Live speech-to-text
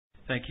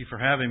Thank you for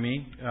having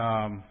me.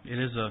 It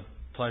is a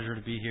pleasure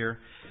to be here.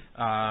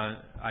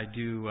 I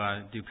do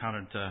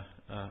count it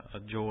a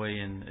joy,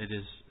 and it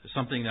is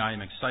something that I am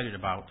excited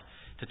about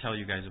to tell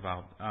you guys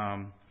about.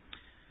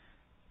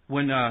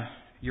 When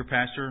your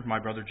pastor, my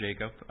brother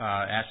Jacob,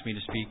 asked me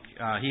to speak,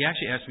 he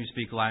actually asked me to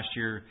speak last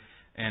year,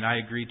 and I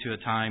agreed to a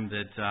time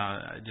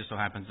that it just so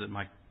happens that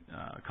my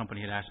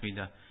company had asked me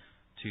to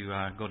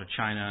go to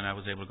China, and I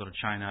was able to go to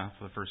China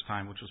for the first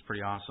time, which was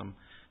pretty awesome.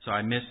 So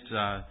I missed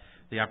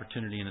the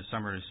opportunity in the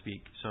summer to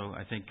speak. So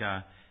I think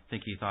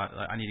he thought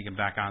I need to get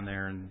back on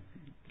there and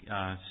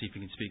see if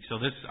he can speak. So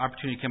this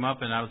opportunity came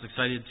up, and I was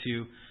excited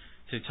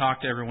to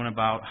talk to everyone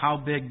about how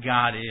big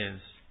God is.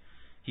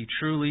 He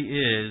truly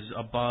is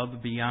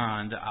above,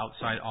 beyond,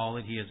 outside all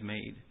that He has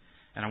made.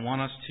 And I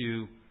want us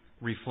to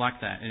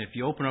reflect that. And if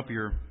you open up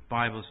your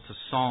Bibles to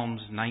Psalms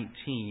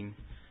 19,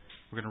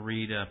 we're going to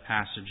read a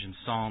passage in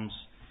Psalms.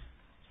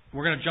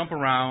 We're going to jump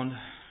around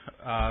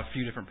a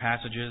few different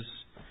passages,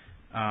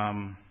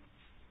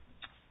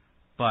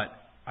 but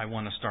I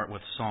want to start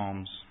with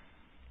Psalms.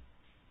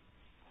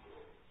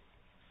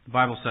 The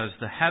Bible says,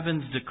 "The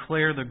heavens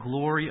declare the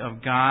glory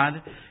of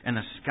God, and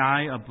the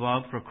sky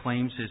above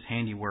proclaims His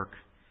handiwork.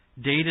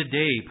 Day to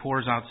day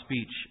pours out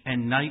speech,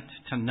 and night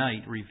to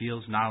night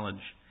reveals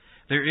knowledge.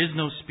 There is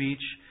no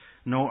speech,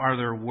 nor are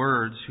there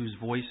words whose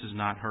voice is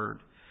not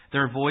heard.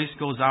 Their voice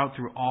goes out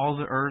through all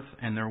the earth,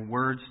 and their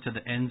words to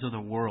the ends of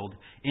the world.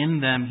 In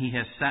them He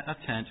has set a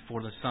tent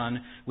for the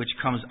sun, which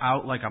comes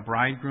out like a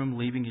bridegroom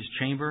leaving his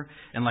chamber,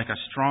 and like a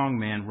strong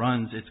man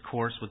runs its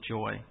course with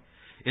joy.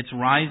 Its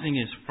rising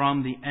is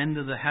from the end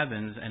of the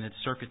heavens, and its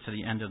circuit to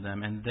the end of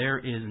them, and there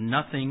is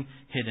nothing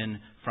hidden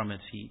from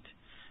its heat."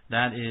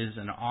 That is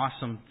an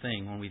awesome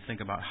thing when we think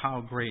about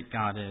how great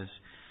God is.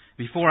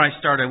 Before I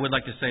start, I would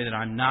like to say that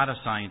I'm not a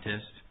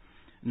scientist,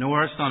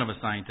 nor a son of a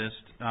scientist.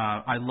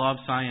 I love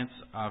science.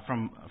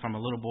 From a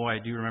little boy, I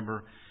do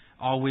remember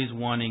always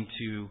wanting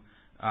to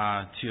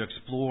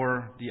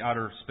explore the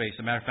outer space. As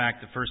a matter of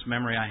fact, the first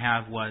memory I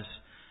have was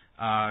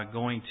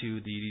going to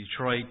the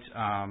Detroit.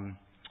 I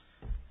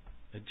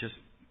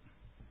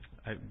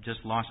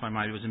just lost my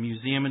mind. It was a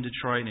museum in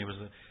Detroit, and it was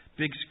a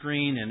big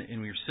screen,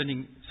 and we were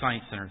sitting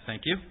Science Center.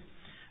 Thank you,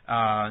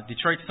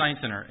 Detroit Science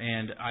Center.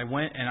 And I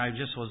went, and I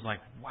just was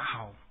like,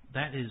 "Wow,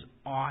 that is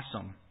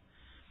awesome."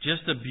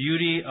 Just the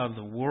beauty of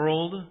the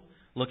world,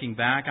 looking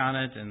back on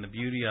it, and the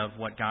beauty of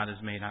what God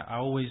has made. I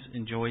always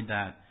enjoyed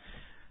that.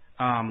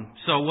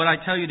 So what I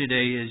tell you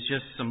today is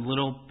just some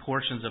little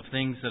portions of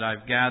things that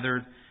I've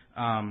gathered.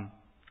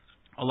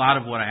 A lot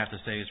of what I have to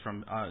say is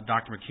from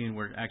Dr. McCune,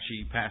 where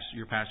actually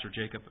your pastor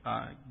Jacob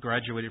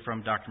graduated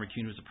from. Dr.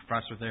 McCune was a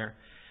professor there.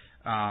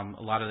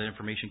 A lot of the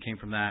information came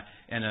from that,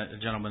 and a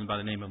gentleman by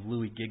the name of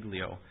Louis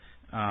Giglio.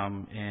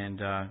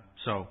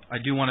 So I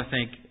do want to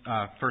thank,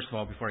 first of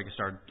all, before I get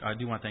started, I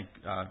do want to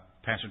thank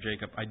Pastor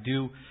Jacob. I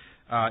do,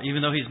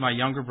 even though he's my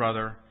younger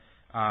brother,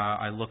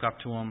 I look up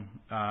to him.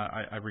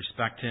 I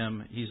respect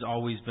him. He's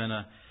always been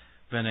a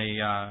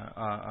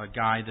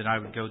guy that I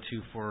would go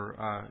to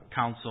for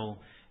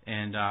counsel,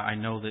 and I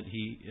know that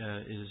he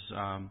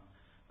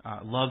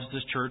loves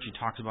this church. He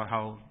talks about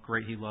how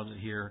great he loves it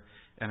here,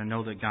 and I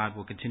know that God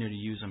will continue to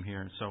use him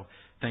here. So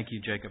thank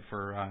you, Jacob,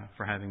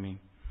 for having me.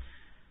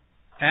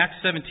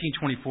 Acts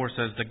 17:24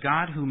 says, "The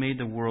God who made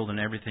the world and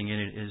everything in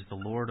it is the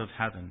Lord of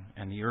heaven,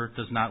 and the earth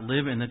does not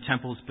live in the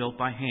temples built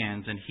by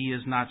hands, and He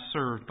is not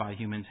served by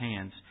human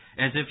hands,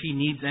 as if He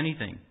needs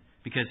anything,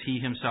 because He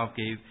Himself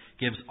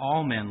gives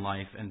all men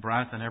life and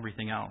breath and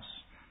everything else.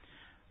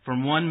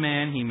 From one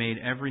man He made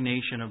every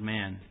nation of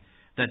man,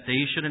 that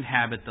they should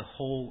inhabit the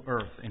whole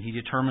earth, and He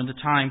determined the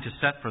time to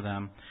set for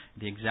them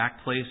the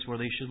exact place where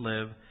they should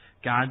live.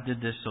 God did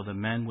this so that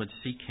men would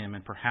seek Him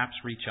and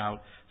perhaps reach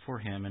out for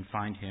Him and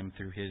find Him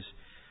through His,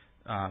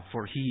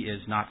 for He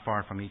is not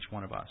far from each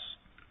one of us."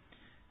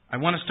 I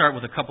want to start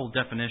with a couple of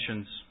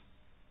definitions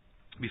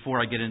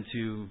before I get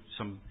into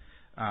some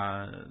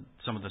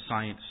of the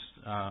science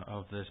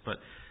of this,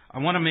 but I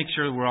want to make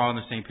sure that we're all on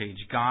the same page.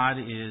 God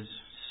is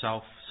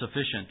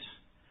self-sufficient.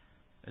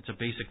 It's a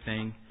basic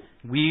thing.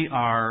 We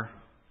are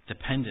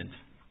dependent.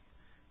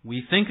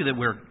 We think that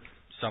we're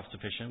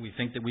self-sufficient. We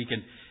think that we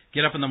can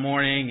get up in the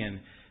morning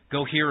and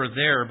go here or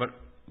there, but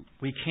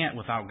we can't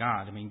without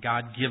God. I mean,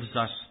 God gives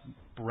us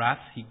breath.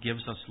 He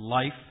gives us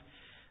life.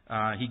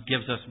 He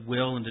gives us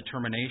will and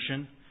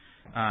determination.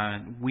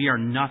 We are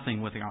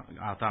nothing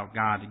without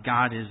God.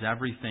 God is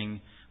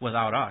everything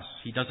without us.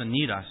 He doesn't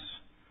need us.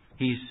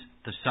 He's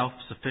the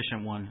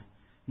self-sufficient one.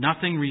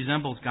 Nothing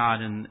resembles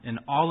God in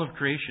all of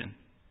creation.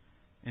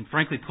 And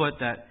frankly put,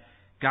 that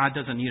God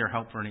doesn't need our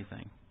help for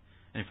anything.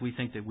 And if we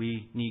think that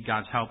we need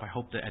God's help, I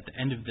hope that at the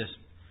end of this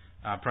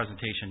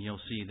presentation, you'll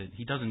see that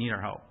He doesn't need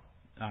our help.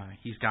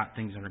 He's got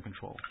things under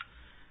control.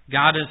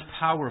 God is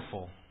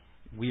powerful.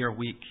 We are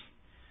weak.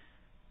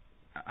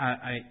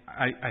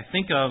 I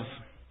think of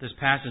this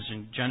passage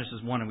in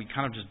Genesis 1, and we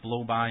kind of just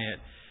blow by it.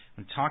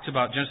 It talks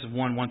about Genesis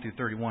 1 through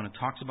 31. It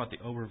talks about the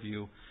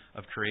overview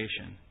of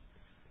creation.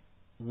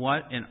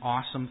 What an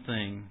awesome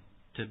thing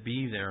to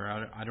be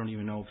there. I don't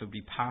even know if it would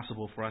be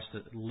possible for us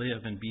to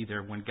live and be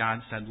there when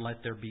God said,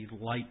 "Let there be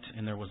light,"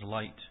 and there was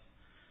light.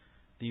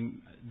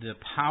 The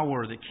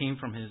power that came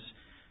from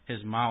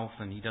his mouth,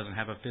 and he doesn't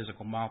have a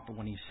physical mouth, but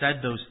when he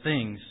said those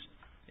things,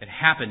 it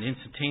happened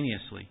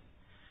instantaneously.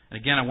 And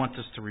again, I want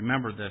us to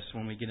remember this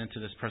when we get into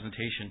this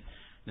presentation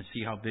and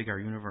see how big our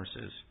universe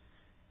is.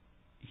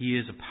 He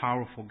is a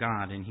powerful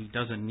God, and He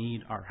doesn't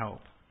need our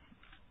help.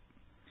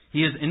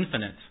 He is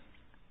infinite.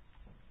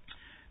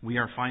 We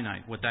are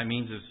finite. What that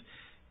means is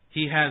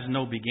He has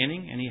no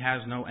beginning and He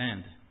has no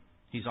end.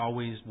 He's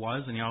always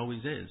was and He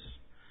always is.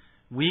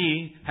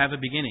 We have a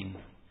beginning.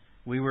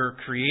 We were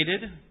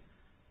created,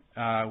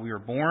 we were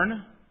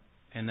born,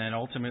 and then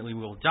ultimately we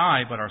will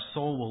die, but our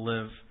soul will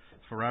live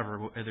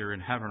forever, either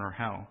in heaven or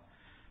hell.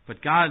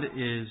 But God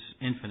is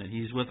infinite.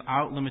 He's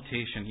without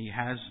limitation. He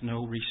has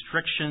no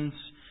restrictions.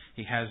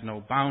 He has no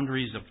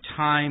boundaries of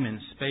time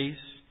and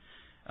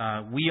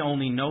space. We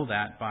only know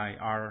that by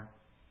our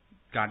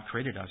God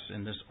created us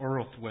in this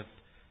earth with,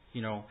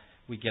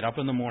 we get up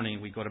in the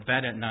morning, we go to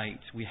bed at night.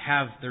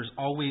 There's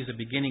always a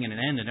beginning and an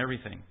end in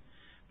everything.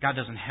 God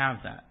doesn't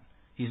have that.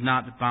 He's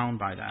not bound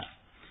by that.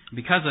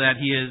 Because of that,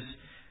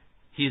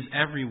 He is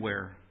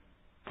everywhere.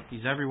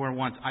 He's everywhere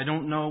once. I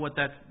don't know what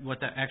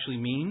that actually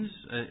means.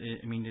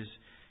 Is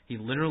He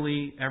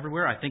literally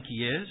everywhere? I think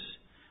He is.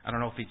 I don't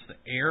know if it's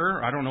the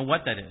air. I don't know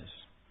what that is.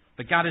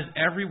 But God is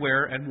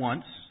everywhere at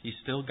once. He's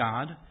still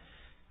God.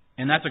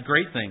 And that's a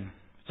great thing.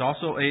 It's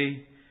also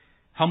a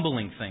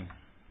humbling thing.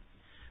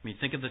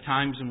 Think of the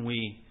times when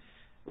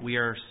we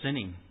are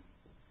sinning.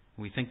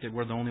 We think that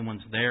we're the only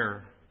ones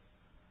there.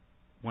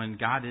 When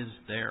God is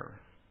there.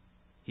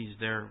 He's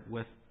there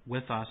with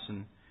us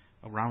and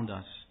around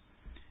us.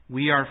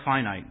 We are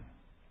finite.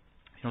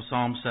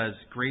 Psalm says,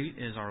 "Great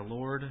is our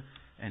Lord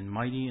and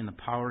mighty in the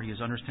power. He is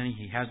understanding.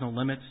 He has no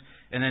limits."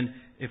 And then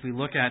if we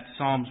look at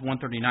Psalms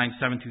 139,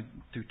 7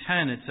 through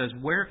 10, it says,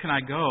 "Where can I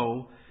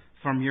go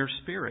from your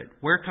spirit?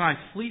 Where can I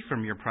flee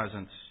from your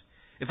presence?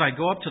 If I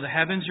go up to the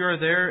heavens, you are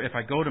there. If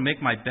I go to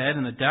make my bed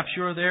in the depths,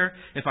 you are there.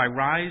 If I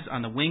rise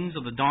on the wings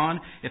of the dawn,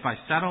 if I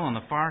settle on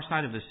the far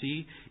side of the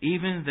sea,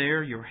 even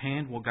there your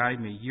hand will guide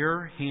me.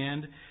 Your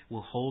hand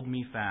will hold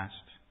me fast."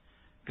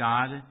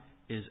 God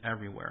is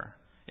everywhere.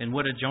 And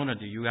what did Jonah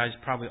do? You guys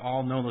probably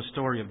all know the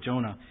story of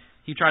Jonah.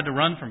 He tried to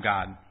run from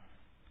God.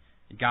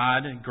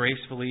 God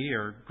gracefully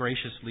or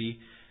graciously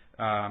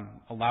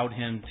allowed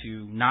him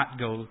to not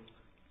go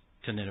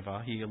to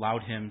Nineveh. He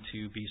allowed him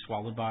to be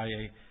swallowed by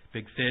a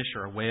big fish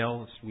or a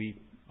whale, as we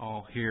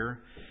all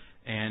hear.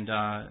 And,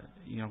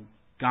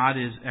 God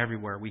is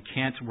everywhere. We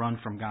can't run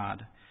from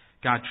God.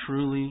 God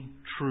truly,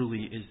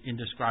 truly is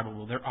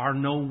indescribable. There are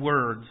no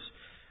words.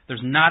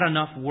 There's not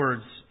enough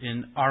words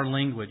in our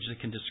language that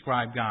can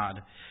describe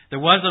God. There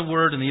was a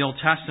word in the Old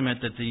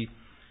Testament that the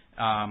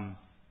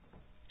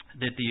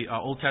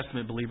Old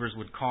Testament believers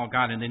would call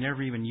God, and they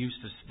never even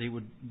used this. They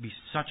would be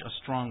such a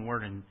strong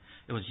word, and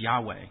it was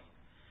Yahweh.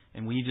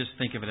 And we just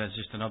think of it as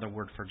just another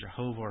word for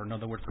Jehovah or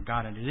another word for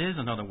God, and it is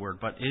another word,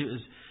 but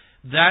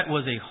that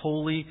was a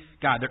holy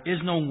God. There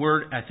is no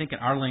word, I think, in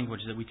our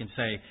language that we can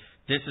say,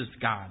 this is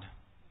God.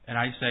 And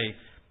I say,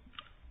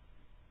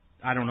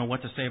 I don't know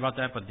what to say about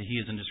that, but He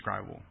is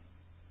indescribable.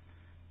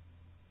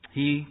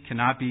 He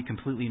cannot be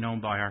completely known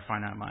by our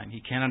finite mind.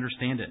 He can't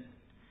understand it.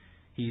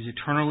 He's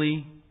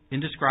eternally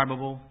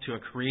indescribable to a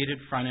created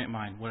finite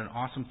mind. What an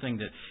awesome thing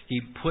that He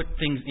put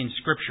things in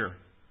Scripture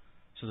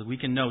so that we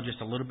can know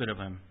just a little bit of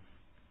Him.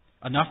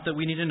 Enough that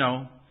we need to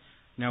know.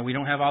 Now, we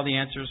don't have all the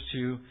answers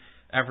to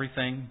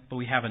everything, but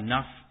we have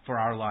enough for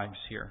our lives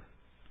here.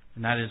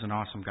 And that is an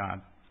awesome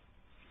God.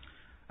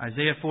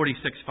 Isaiah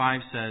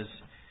 46:5 says,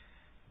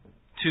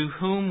 "To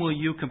whom will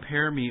you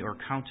compare me or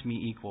count me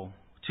equal?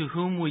 To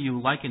whom will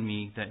you liken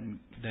me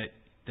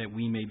that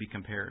we may be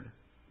compared?"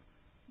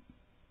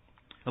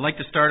 I'd like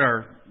to start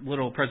our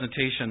little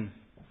presentation,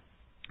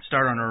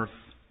 Start on Earth,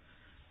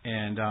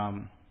 and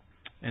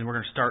we're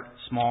going to start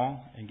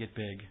small and get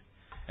big.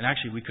 And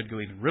actually, we could go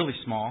even really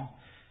small.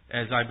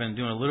 As I've been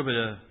doing a little bit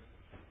of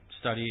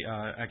study,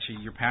 actually,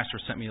 your pastor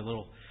sent me a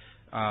little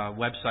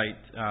website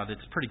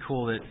that's pretty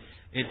cool. That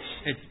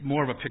it's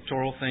more of a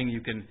pictorial thing.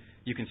 You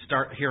can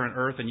start here on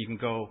Earth, and you can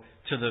go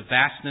to the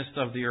vastness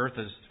of the Earth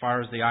as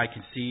far as the eye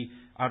can see,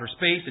 outer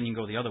space, and you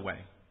can go the other way,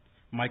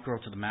 micro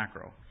to the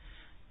macro.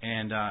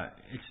 And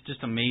it's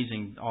just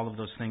amazing, all of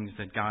those things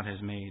that God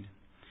has made.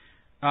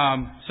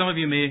 Some of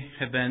you may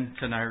have been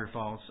to Niagara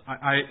Falls.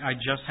 I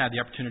just had the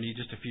opportunity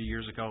just a few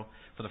years ago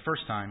for the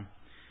first time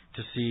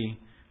to see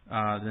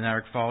the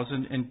Niagara Falls.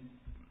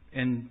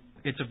 And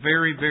it's a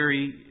very,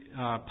 very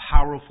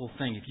powerful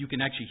thing if you can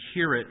actually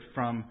hear it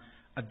from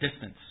a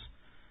distance.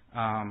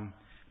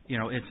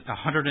 It's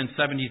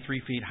 173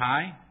 feet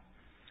high,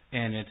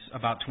 and it's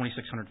about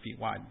 2,600 feet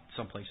wide in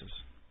some places.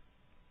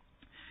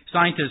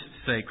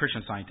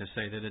 Christian scientists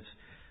say that it's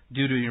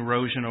due to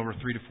erosion over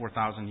 3,000 to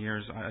 4,000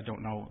 years. I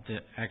don't know the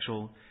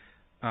actual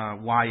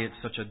why it's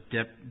such a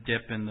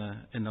dip in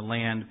the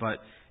land, but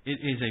it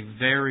is a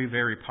very,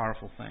 very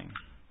powerful thing.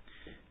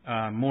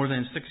 More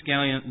than 6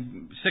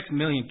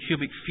 million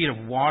cubic feet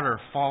of water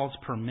falls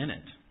per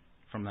minute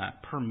from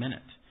that, per minute.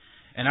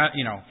 And,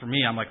 for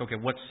me, I'm like, okay,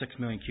 what's 6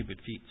 million cubic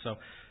feet? So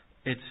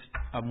it's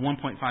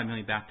 1.5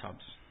 million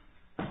bathtubs.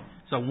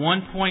 So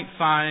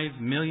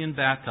 1.5 million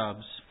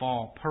bathtubs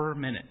fall per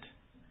minute.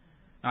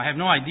 Now, I have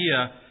no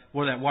idea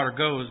where that water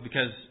goes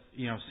because,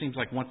 it seems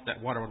like once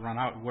that water would run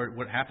out,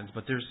 what happens?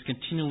 But there's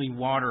continually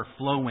water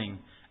flowing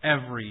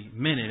every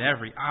minute,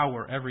 every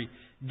hour, every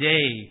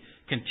day,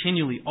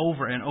 continually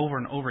over and over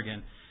and over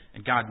again.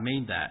 And God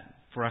made that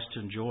for us to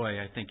enjoy.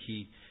 I think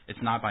it's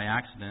not by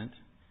accident.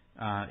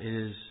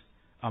 It is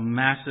a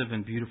massive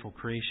and beautiful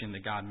creation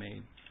that God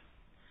made.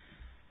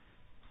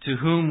 To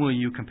whom will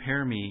you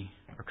compare me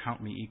or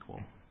count me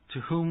equal?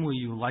 To whom will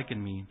you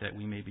liken me that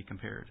we may be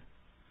compared?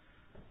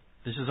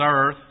 This is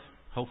our earth.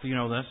 Hopefully you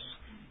know this.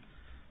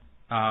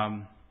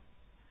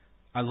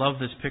 I love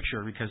this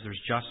picture because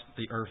there's just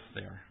the earth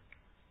there.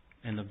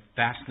 And the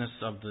vastness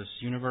of this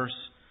universe,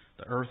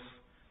 the earth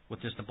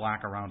with just the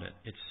black around it.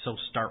 It's so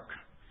stark.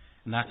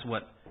 And that's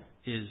what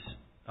is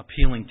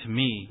appealing to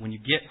me. When you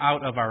get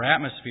out of our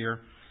atmosphere,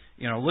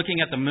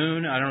 looking at the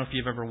moon, I don't know if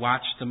you've ever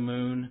watched the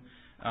moon.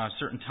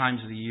 Certain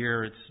times of the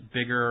year it's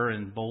bigger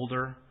and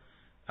bolder.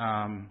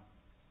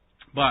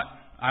 But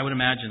I would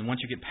imagine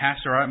once you get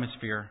past our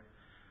atmosphere,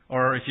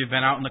 or if you've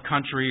been out in the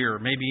country or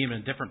maybe even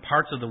in different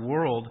parts of the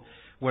world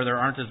where there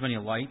aren't as many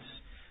lights,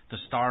 the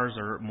stars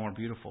are more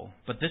beautiful.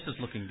 But this is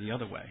looking the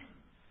other way.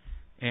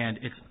 And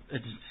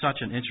it's such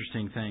an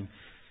interesting thing.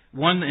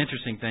 One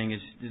interesting thing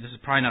is, this is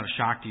probably not a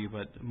shock to you,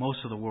 but most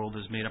of the world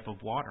is made up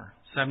of water,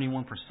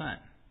 71%.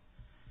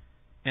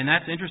 And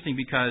that's interesting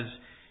because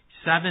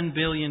 7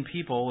 billion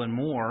people and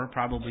more,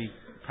 probably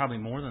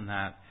more than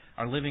that,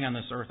 are living on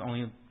this earth.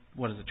 Only,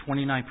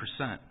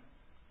 29%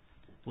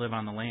 live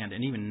on the land.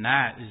 And even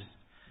that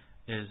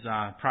is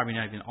probably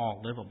not even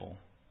all livable.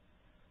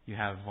 You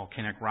have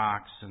volcanic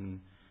rocks and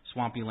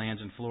swampy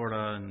lands in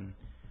Florida and,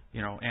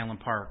 Allen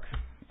Park.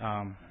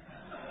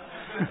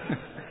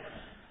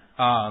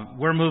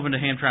 We're moving to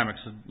Hamtramck,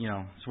 so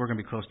we're going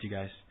to be close to you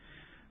guys.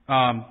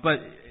 But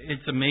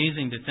it's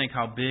amazing to think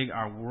how big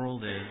our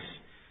world is.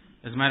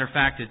 As a matter of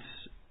fact,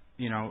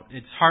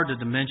 it's hard to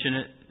dimension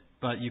it,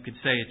 but you could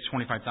say it's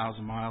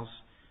 25,000 miles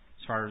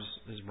as far as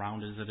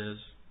round as it is.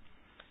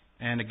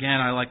 And again,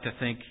 I like to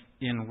think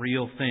in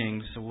real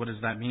things. So what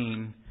does that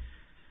mean?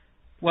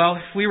 Well,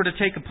 if we were to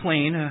take a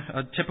plane,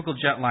 a typical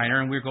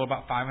jetliner, and we would go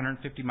about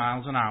 550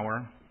 miles an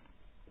hour,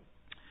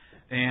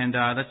 and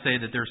let's say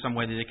that there's some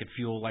way that they could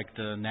fuel like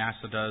the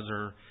NASA does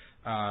or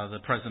the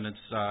President's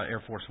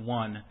Air Force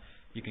One,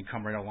 you can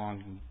come right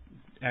along and,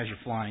 as you're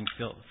flying,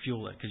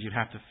 fuel it, because you'd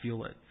have to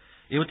fuel it.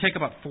 It would take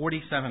about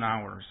 47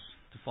 hours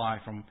to fly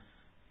from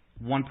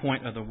one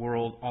point of the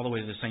world all the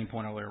way to the same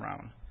point all the way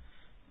around.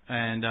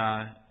 And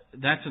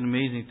that's an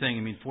amazing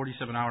thing.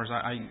 47 hours,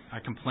 I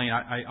complain.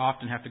 I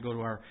often have to go to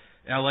our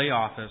L.A.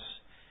 office,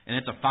 and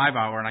it's a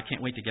 5-hour, and I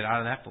can't wait to get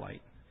out of that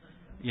flight.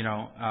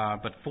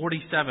 But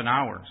 47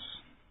 hours,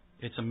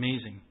 it's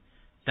amazing.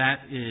 That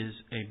is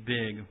a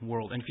big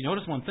world. And if you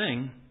notice one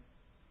thing,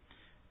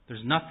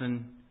 there's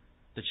nothing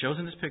that shows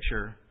in this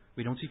picture.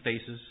 We don't see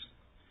faces.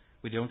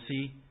 We don't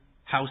see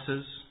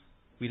houses.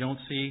 We don't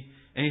see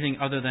anything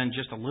other than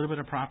just a little bit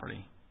of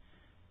property,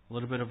 a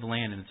little bit of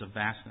land, and it's a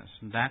vastness.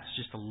 And that's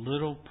just a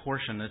little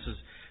portion.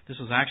 This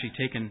was actually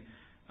taken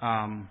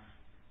from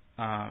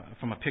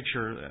a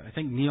picture. I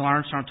think Neil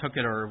Armstrong took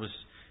it, or it was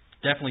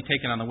definitely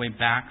taken on the way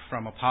back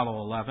from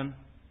Apollo 11.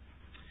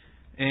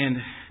 And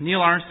Neil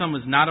Armstrong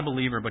was not a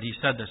believer, but he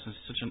said this. It's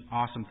such an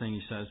awesome thing.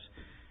 He says,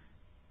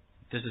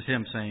 this is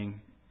him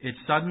saying, "It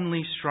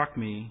suddenly struck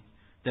me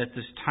that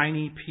this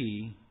tiny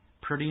pea,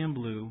 pretty and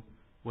blue,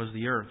 was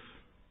the earth.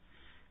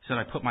 He said,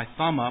 I put my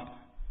thumb up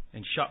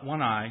and shut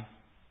one eye,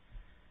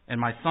 and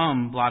my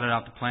thumb blotted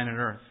out the planet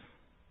Earth.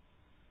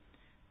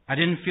 I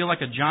didn't feel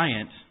like a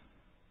giant.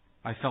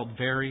 I felt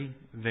very,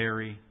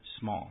 very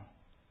small."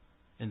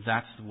 And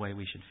that's the way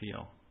we should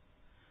feel.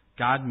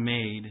 God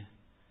made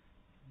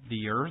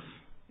the earth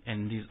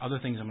and these other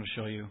things I'm going to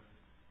show you.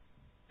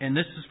 And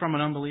this is from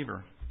an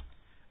unbeliever.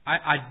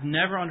 I've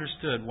never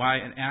understood why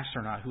an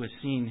astronaut who has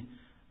seen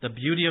the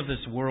beauty of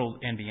this world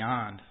and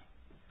beyond,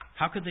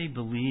 how could they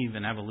believe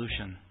in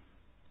evolution?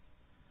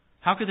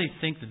 How could they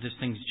think that this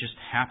thing just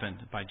happened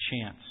by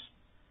chance?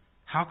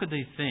 How could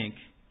they think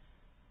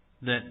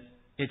that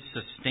it's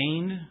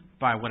sustained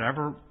by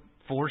whatever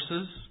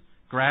forces,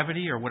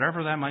 gravity, or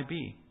whatever that might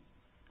be?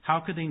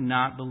 How could they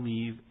not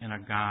believe in a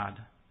God?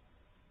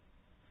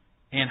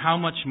 And how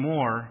much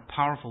more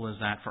powerful is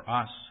that for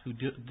us who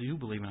do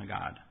believe in a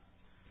God?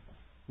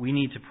 We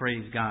need to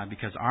praise God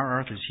because our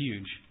earth is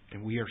huge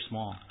and we are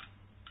small.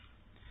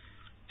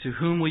 To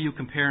whom will you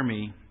compare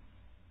me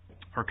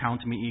or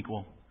count me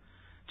equal?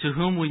 To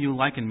whom will you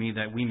liken me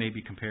that we may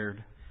be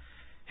compared?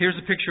 Here's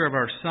a picture of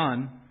our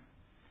sun,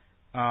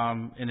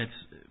 and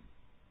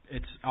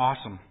it's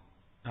awesome.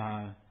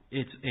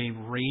 It's a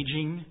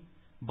raging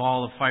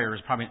ball of fire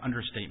is probably an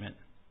understatement.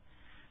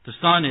 The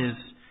sun is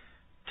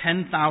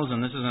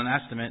 10,000. This is an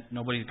estimate.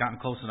 Nobody's gotten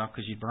close enough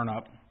because you'd burn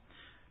up.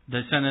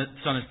 The sun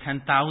is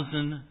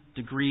 10,000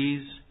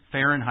 degrees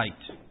Fahrenheit.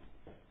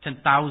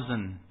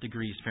 10,000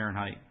 degrees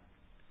Fahrenheit.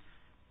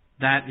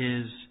 That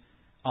is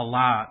a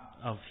lot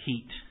of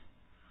heat.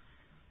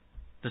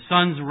 The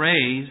sun's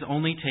rays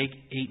only take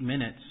 8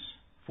 minutes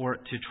for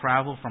it to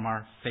travel from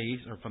our face,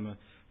 or from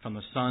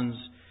the sun's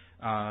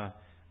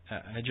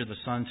edge of the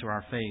sun to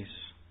our face.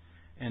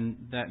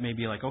 And that may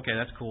be like, okay,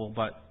 that's cool,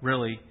 but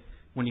really,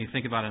 when you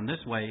think about it in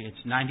this way,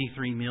 it's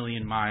 93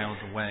 million miles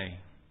away.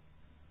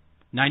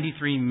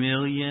 93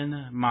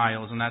 million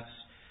miles, and that's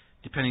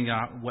depending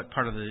on what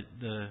part of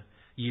the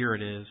year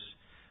it is.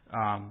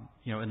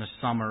 In the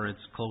summer it's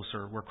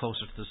closer. We're closer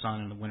to the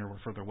sun. In the winter we're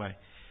further away.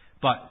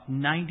 But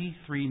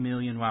 93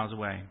 million miles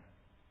away.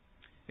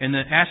 And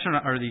the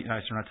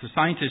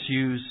scientists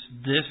use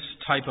this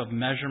type of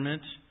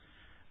measurement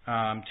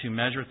to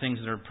measure things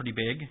that are pretty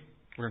big.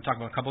 We're going to talk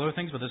about a couple other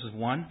things, but this is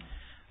one.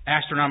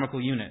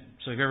 Astronomical unit.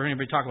 So if you ever heard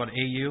anybody talk about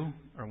AU,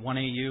 or 1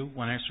 AU,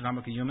 1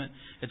 astronomical unit,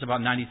 it's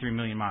about 93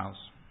 million miles.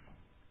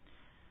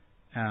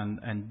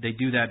 And they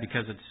do that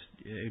because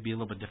it'd be a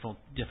little bit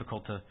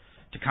difficult to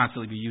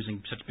constantly be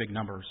using such big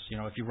numbers.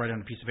 If you write it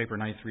on a piece of paper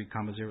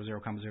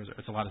 93,00,00,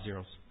 it's a lot of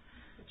zeros.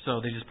 So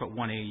they just put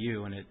 1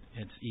 AU, and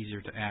it's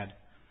easier to add.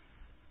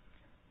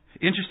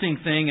 Interesting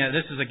thing,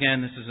 this is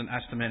an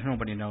estimate,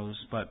 nobody knows,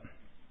 but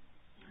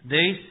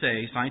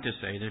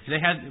scientists say that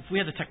if we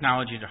had the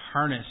technology to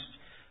harness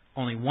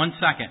only 1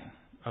 second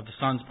of the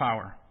sun's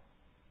power,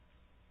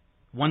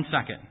 1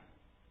 second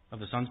of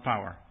the sun's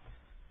power,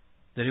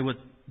 that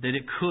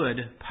it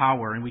could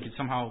power, and we could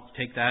somehow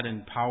take that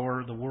and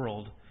power the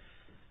world,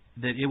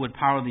 that it would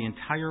power the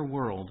entire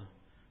world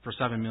for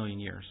 7 million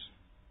years.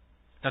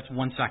 That's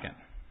 1 second.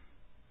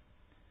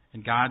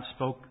 And God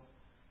spoke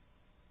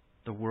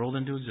the world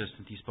into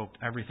existence. He spoke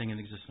everything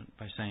into existence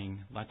by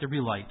saying, "Let there be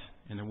light,"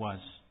 and there was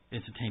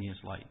instantaneous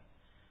light.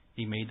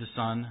 He made the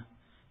sun.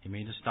 He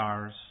made the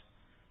stars.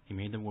 He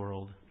made the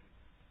world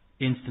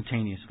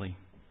instantaneously.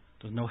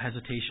 There was no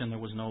hesitation. There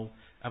was no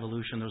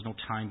evolution. There was no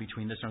time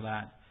between this or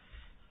that.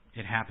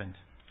 It happened.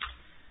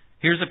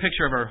 Here's a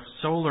picture of our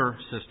solar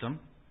system.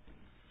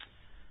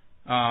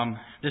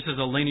 This is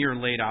a linear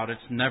laid out.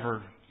 It's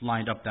never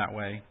lined up that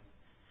way.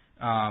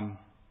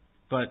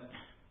 But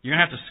you're going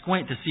to have to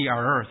squint to see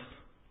our Earth.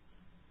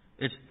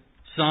 It's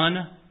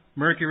Sun,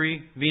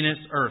 Mercury, Venus,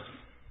 Earth.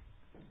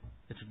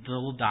 It's a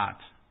little dot.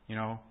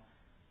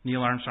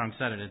 Neil Armstrong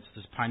said it. It's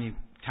this tiny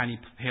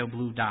pale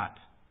blue dot.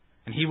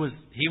 And he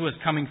was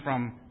coming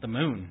from the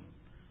moon.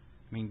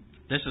 I mean,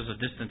 this is a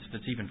distance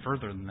that's even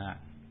further than that.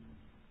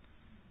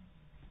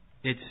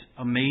 It's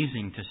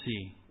amazing to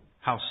see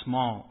how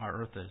small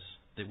our Earth is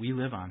that we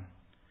live on.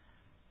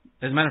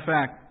 As a matter of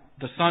fact,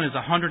 the sun is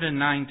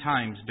 109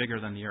 times bigger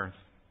than the Earth.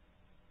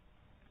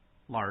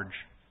 Large.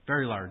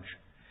 Very large.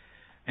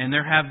 And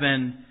there have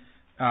been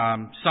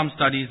some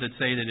studies that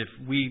say that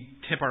if we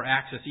tip our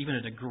axis even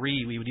a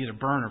degree, we would either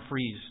burn or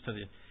freeze.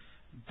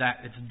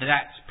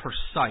 That's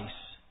precise.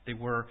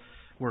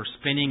 We're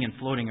spinning and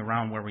floating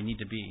around where we need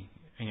to be.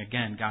 And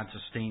again, God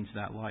sustains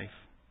that life.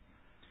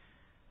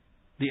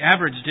 The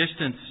average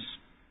distance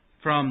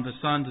from the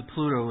sun to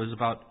Pluto is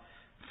about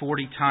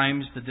 40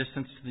 times the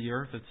distance to the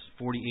Earth. It's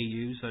 40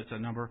 AUs. That's a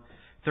number.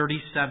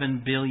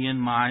 37 billion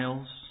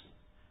miles.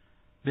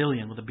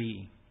 Billion with a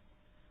B.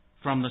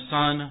 From the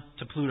sun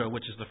to Pluto,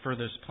 which is the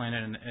furthest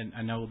planet. And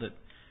I know that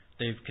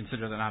they've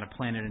considered that not a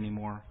planet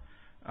anymore.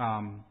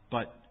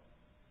 But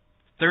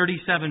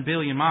 37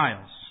 billion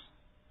miles.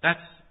 That's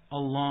a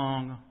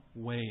long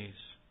ways.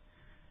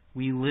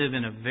 We live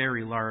in a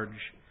very large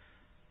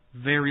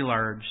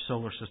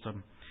solar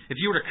system. If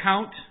you were to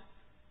count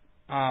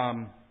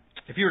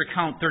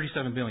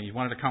 37 billion, you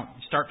wanted to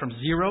start from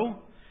 0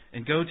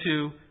 and go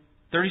to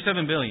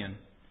 37 billion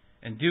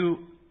and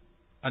do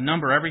a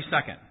number every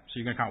second. So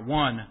you're going to count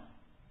 1,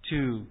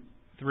 2,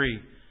 3.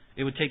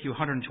 It would take you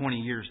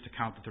 120 years to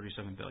count the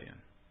 37 billion.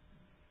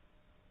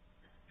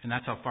 And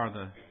that's how far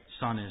the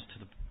sun is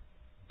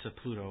to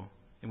Pluto,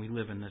 and we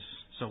live in this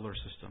solar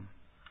system.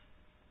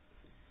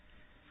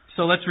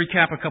 So let's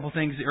recap a couple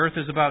things. The Earth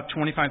is about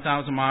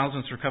 25,000 miles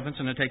in circumference,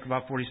 and it takes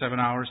about 47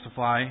 hours to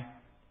fly.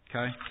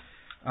 Okay.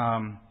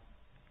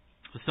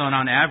 The sun,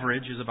 on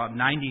average, is about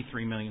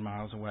 93 million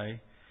miles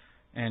away,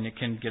 and it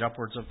can get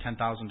upwards of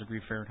 10,000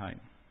 degrees Fahrenheit.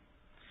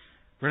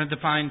 We're going to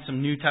define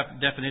some new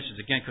definitions,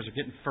 again, because we're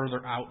getting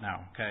further out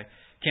now. Okay.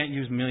 Can't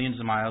use millions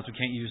of miles. We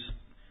can't use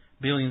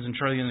billions and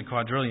trillions and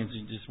quadrillions.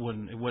 It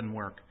wouldn't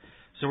work.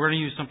 So we're going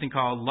to use something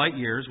called light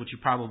years, which you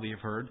probably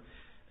have heard.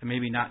 And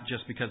maybe not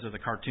just because of the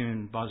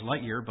cartoon Buzz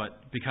Lightyear,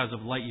 but because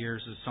of light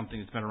years is something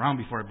that's been around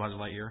before Buzz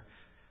Lightyear.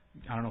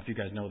 I don't know if you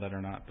guys know that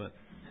or not, but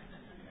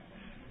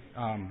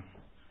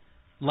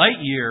light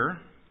year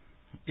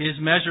is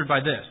measured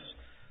by this: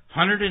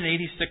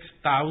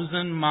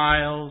 186,000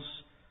 miles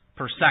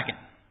per second.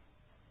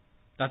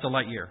 That's a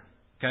light year.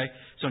 Okay,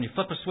 so when you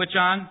flip a switch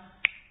on,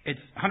 it's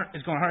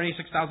going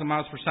 186,000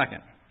 miles per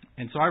second.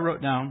 And so I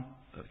wrote down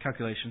a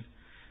calculation.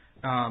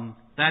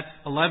 That's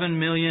 11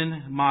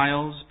 million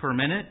miles per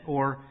minute,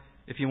 or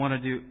if you want to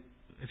do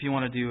if you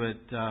want to do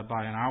it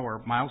by an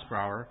hour, miles per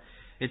hour,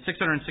 it's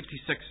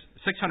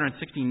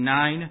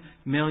 669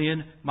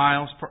 million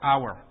miles per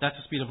hour. That's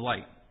the speed of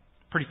light.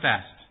 Pretty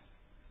fast.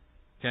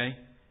 Okay?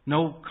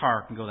 No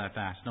car can go that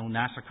fast. No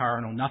NASA car,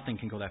 no nothing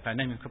can go that fast.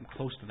 Not even come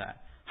close to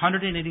that.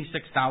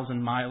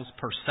 186,000 miles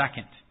per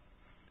second.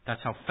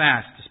 That's how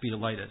fast the speed of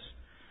light is.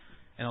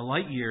 And a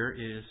light year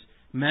is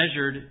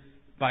measured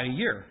by a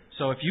year.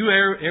 So if you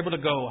are able to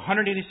go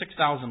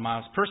 186,000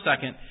 miles per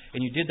second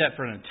and you did that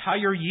for an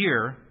entire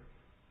year,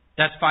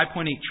 that's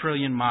 5.8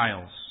 trillion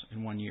miles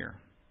in 1 year.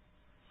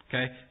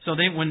 Okay? So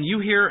when you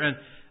hear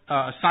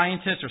a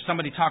scientist or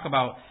somebody talk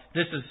about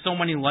this is so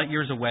many light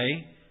years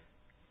away,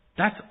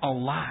 that's a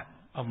lot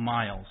of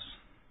miles.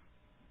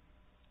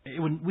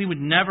 We would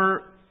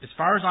never, as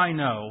far as I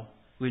know,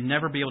 we'd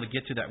never be able to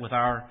get to that with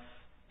our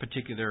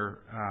particular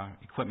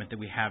equipment that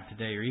we have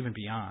today or even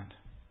beyond.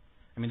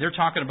 I mean, they're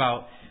talking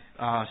about,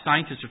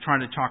 scientists are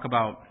trying to talk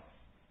about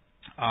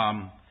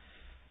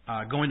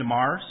going to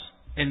Mars,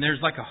 and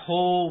there's like a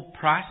whole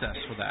process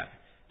for that.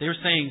 They were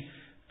saying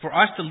for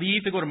us to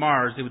leave to go to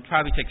Mars, it would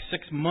probably take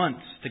 6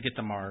 months to get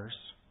to Mars.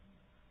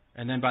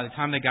 And then by the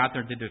time they got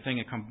there and did their thing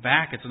and come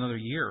back, it's another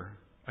year.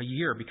 A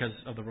year because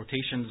of the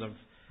rotations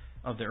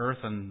of the Earth.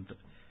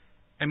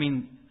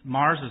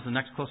 Mars is the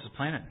next closest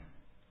planet.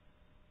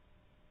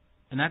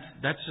 And that's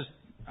just,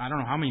 I don't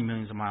know how many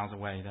millions of miles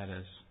away that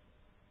is.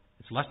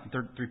 It's less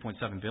than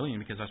 3.7 billion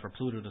because that's where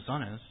Pluto, the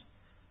sun, is.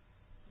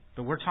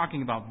 But we're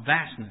talking about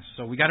vastness.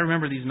 So we got to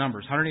remember these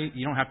numbers. 108,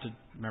 you don't have to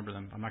remember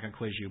them. I'm not going to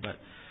quiz you, but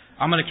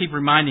I'm going to keep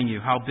reminding you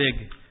how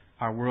big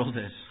our world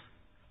is.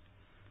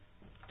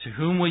 To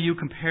whom will you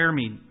compare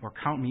me or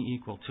count me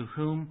equal? To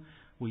whom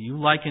will you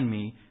liken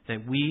me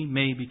that we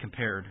may be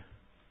compared?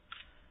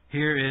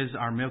 Here is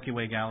our Milky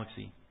Way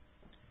galaxy.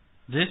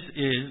 This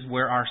is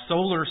where our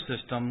solar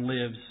system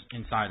lives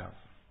inside of.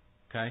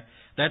 Okay?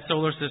 That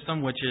solar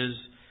system, which is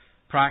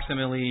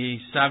approximately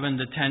 7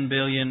 to 10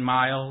 billion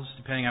miles,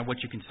 depending on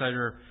what you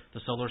consider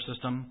the solar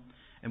system.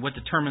 And what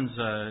determines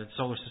the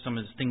solar system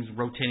is things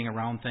rotating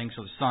around things.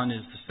 So the sun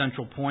is the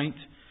central point.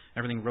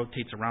 Everything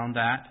rotates around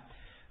that.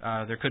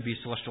 There could be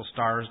celestial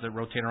stars that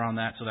rotate around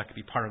that, so that could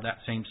be part of that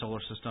same solar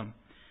system.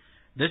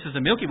 This is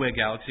the Milky Way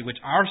galaxy, which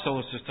our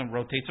solar system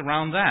rotates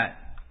around that.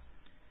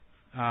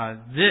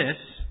 This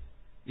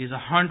is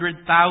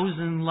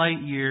 100,000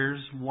 light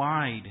years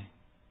wide.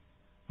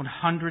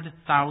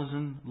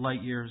 100,000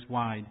 light years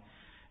wide.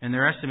 And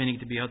they're estimating it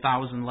to be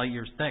 1,000 light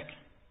years thick.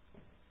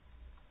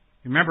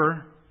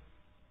 Remember,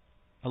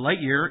 a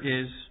light year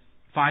is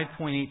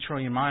 5.8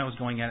 trillion miles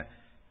going at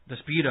the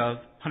speed of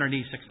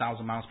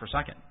 186,000 miles per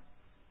second.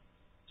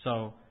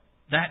 So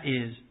that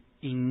is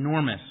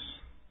enormous.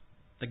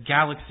 The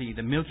galaxy,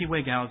 the Milky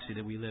Way galaxy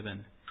that we live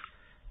in,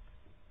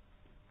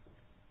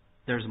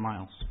 there's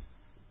miles.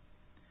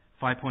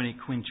 5.8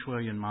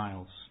 quintillion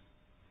miles.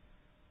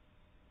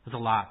 That's a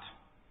lot.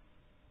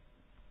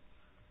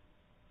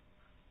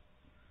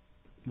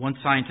 One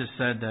scientist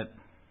said that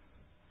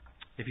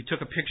if you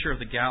took a picture of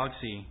the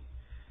galaxy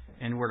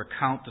and were to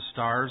count the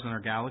stars in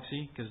our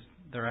galaxy, because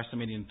they're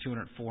estimating 2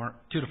 to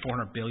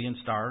 400 billion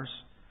stars,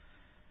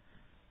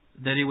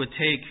 that it would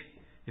take,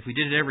 if we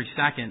did it every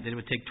second, that it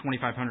would take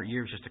 2,500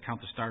 years just to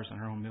count the stars in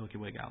our own Milky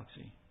Way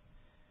galaxy.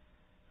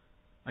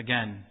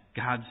 Again,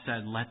 God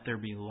said, let there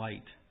be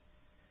light.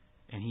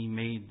 And He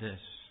made this.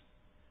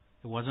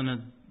 It wasn't a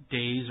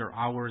days or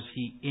hours.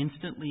 He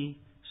instantly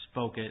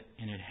spoke it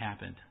and it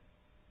happened.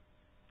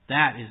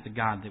 That is the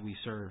God that we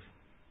serve.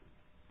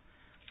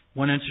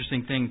 One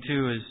interesting thing,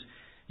 too, is,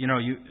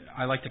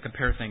 I like to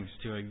compare things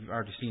to, you've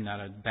already seen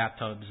that,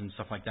 bathtubs and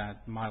stuff like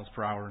that, miles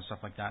per hour and stuff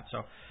like that.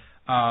 So,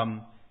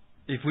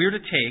 if we were to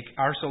take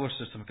our solar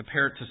system and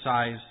compare it to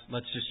size,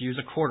 let's just use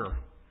a quarter,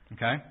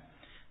 okay?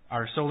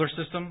 Our solar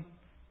system,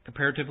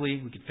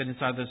 comparatively, we could fit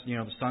inside this,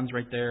 the sun's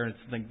right there, and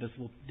it's like this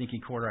little dinky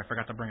quarter. I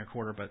forgot to bring a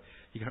quarter, but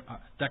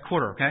that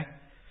quarter, okay?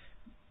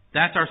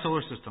 That's our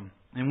solar system.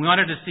 And we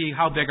wanted to see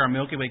how big our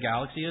Milky Way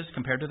galaxy is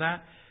compared to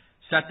that.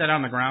 Set that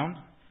on the ground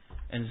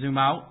and zoom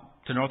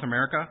out to North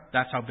America.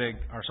 That's how big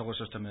our solar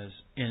system is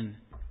in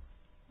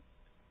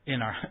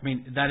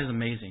that is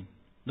amazing.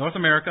 North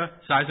America,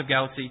 size of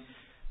galaxy,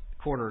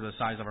 quarter of the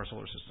size of our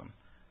solar system.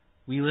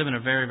 We live in a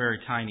very, very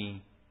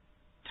tiny,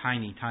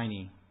 tiny,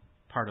 tiny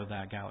part of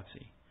that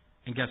galaxy.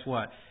 And guess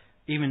what?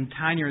 Even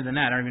tinier than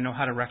that, I don't even know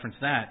how to reference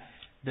that.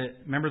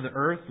 Remember the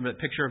Earth, the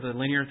picture of the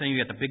linear thing?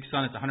 You got the big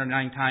sun, it's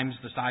 109 times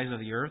the size of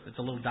the Earth. It's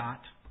a little dot.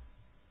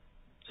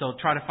 So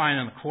try to find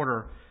on the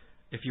quarter,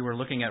 if you were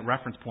looking at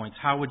reference points,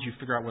 how would you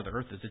figure out where the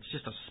Earth is? It's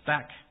just a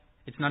speck.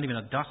 It's not even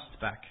a dust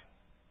speck.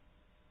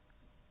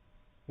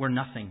 We're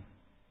nothing.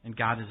 And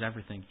God is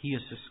everything. He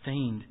has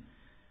sustained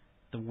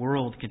the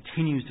world,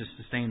 continues to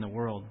sustain the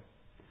world.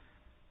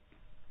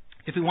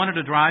 If we wanted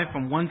to drive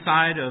from one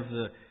side of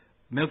the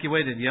Milky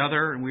Way to the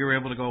other, and we were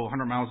able to go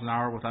 100 miles an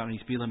hour without any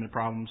speed limit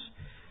problems,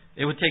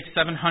 it would take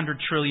 700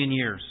 trillion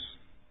years.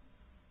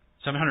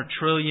 700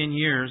 trillion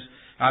years.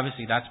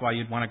 Obviously, that's why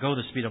you'd want to go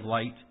the speed of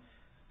light,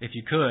 if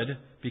you could,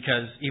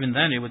 because even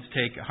then it would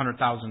take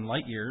 100,000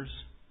 light years.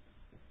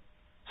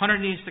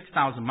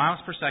 186,000 miles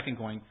per second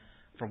going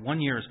for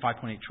 1 year is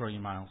 5.8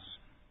 trillion miles.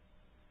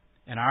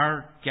 And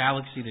our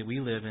galaxy that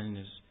we live in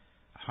is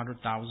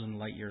 100,000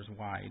 light years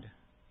wide.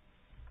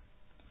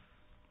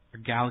 Our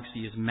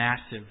galaxy is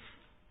massive.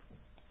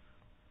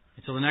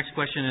 And so the next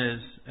question is,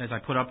 as I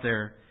put up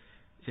there,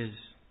 is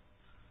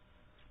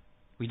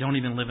we don't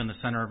even live in the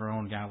center of our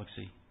own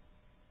galaxy.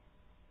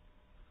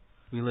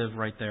 We live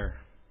right there.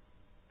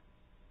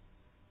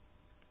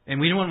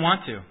 And we don't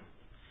want to,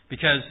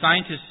 because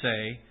scientists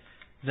say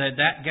that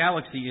that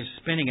galaxy is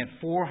spinning at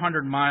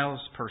 400 miles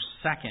per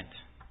second.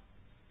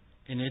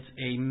 And it's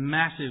a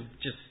massive,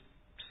 just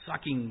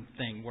sucking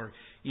thing where,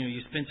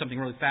 you spin something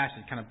really fast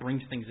and it kind of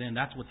brings things in.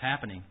 That's what's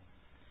happening.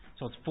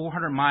 So it's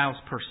 400 miles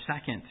per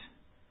second.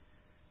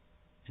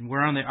 And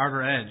we're on the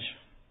outer edge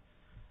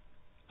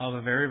of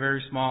a very,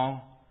 very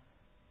small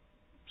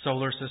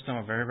solar system,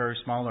 a very, very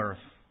small Earth.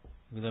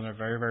 We live in a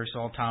very, very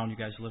small town. You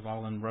guys live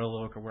all in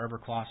Royal Oak or wherever,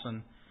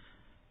 Clawson.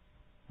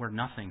 We're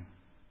nothing.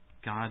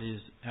 God is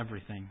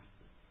everything.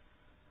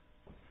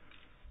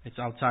 It's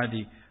outside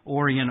the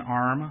Orion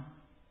Arm,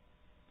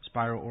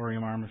 spiral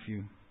Orion Arm,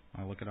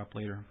 I'll look it up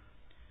later.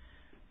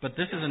 But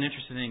this is an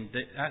interesting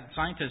thing.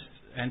 Scientists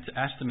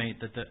estimate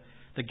that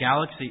the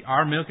galaxy,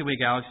 our Milky Way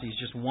galaxy, is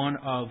just one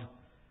of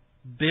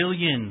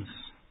billions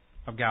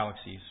of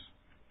galaxies.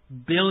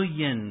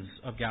 Billions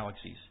of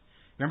galaxies.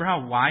 Remember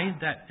how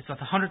wide that? It's like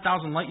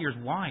 100,000 light years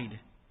wide.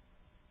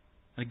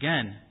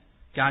 Again,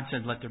 God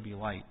said, "Let there be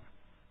light,"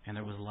 and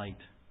there was light.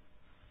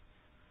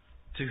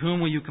 To whom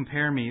will you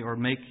compare me, or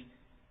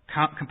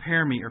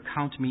compare me, or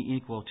count me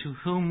equal? To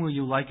whom will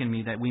you liken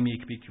me, that we may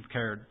be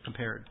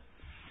compared?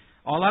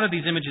 A lot of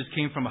these images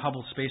came from a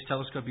Hubble Space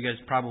Telescope. You guys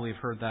probably have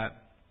heard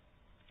that.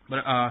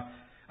 But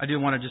I do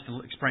want to just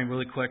explain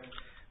really quick.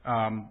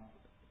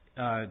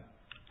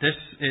 This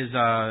is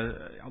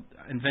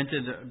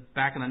invented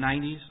back in the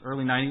 90s,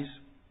 early 90s.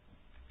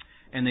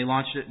 And they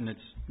launched it, and it's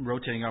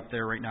rotating up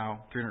there right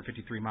now,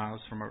 353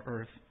 miles from our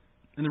Earth.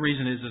 And the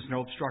reason is there's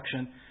no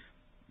obstruction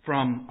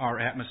from our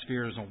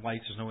atmosphere. There's no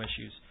lights. There's no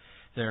issues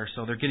there.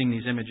 So they're getting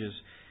these images.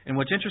 And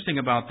what's interesting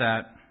about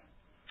that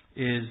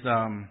is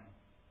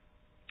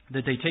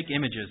that they take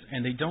images,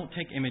 and they don't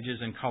take images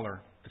in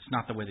color. It's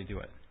not the way they do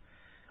it.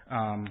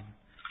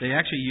 They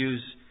actually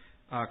use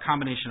a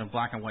combination of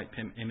black and white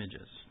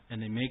images.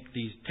 And they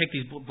take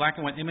these black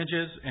and white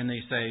images, and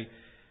they say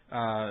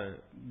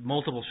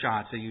multiple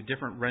shots. They use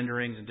different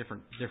renderings and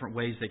different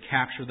ways they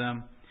capture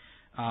them,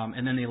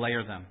 and then they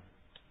layer them.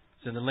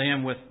 So they lay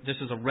them with, this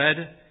is a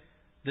red,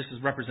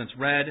 represents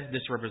red,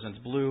 this represents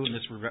blue, and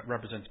this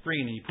represents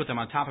green, and you put them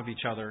on top of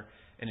each other,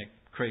 and it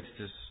creates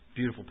this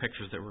beautiful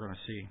pictures that we're going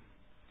to see.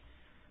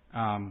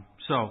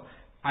 So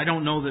I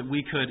don't know that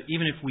we could,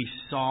 even if we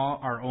saw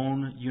our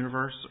own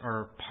universe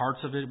or parts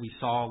of it, we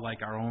saw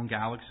like our own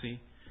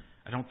galaxy,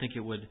 I don't think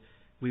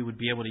we would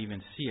be able to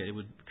even see it. It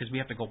would, because we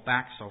have to go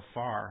back so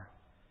far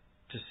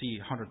to see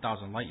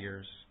 100,000 light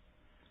years.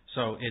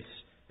 So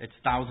it's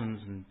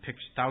thousands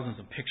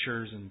of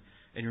pictures, and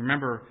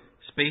remember,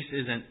 space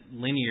isn't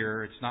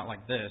linear. It's not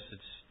like this.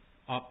 It's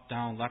up,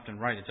 down, left,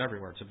 and right. It's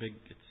everywhere.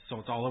 So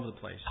it's all over the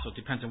place. So it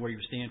depends on where you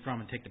stand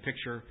from and take the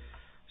picture.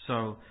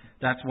 So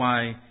that's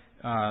why,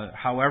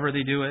 however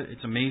they do it,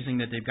 it's amazing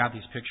that they've got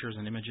these pictures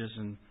and images,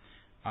 and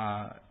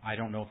I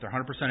don't know if they're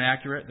 100%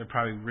 accurate. They're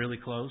probably really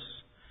close,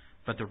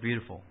 but they're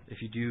beautiful.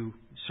 If you do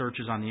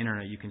searches on the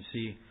internet, you can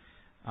see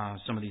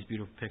some of these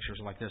beautiful pictures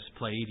like this,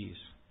 Pleiades.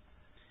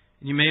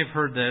 And you may have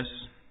heard this.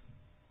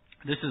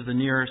 This is the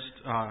nearest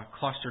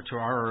cluster to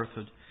our Earth.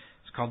 It's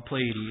called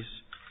Pleiades,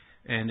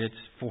 and it's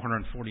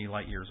 440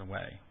 light years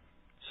away.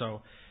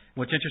 So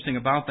what's interesting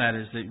about that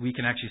is that we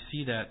can actually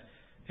see that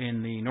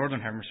in the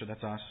northern hemisphere,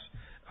 that's us,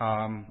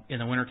 in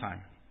the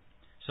wintertime.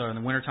 So in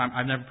the wintertime,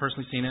 I've never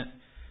personally seen it,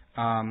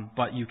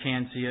 but you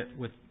can see it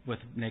with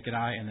naked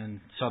eye, and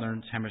in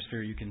southern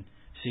hemisphere, you can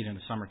see it in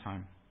the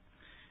summertime.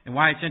 And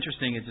why it's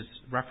interesting is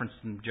it's referenced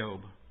in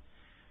Job.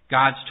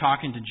 God's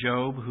talking to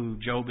Job, who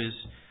Job is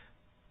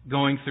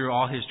going through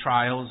all his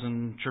trials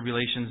and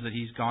tribulations that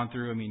he's gone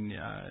through. I mean,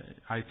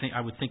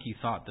 I would think he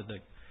thought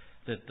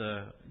that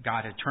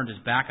God had turned his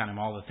back on him,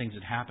 all the things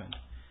that happened.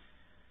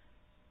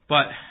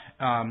 But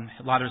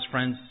a lot of his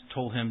friends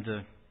told him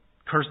to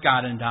curse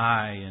God and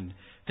die, and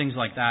things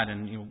like that.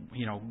 And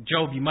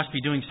Job, you must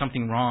be doing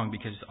something wrong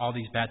because all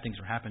these bad things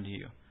are happening to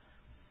you.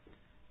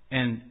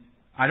 And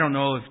I don't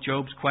know if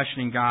Job's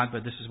questioning God,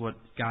 but this is what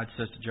God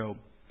says to Job.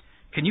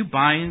 Can you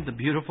bind the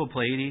beautiful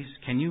Pleiades?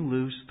 Can you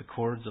loose the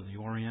cords of the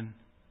Orion?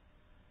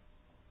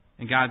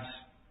 And God's,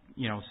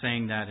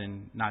 saying that,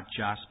 and not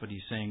just, but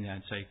he's saying that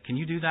and say, can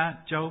you do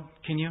that, Job?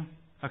 Can you?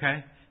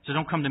 Okay? So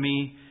don't come to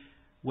me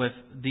with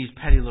these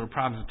petty little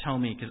problems and tell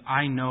me, because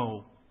I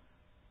know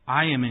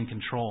I am in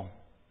control,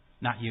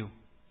 not you.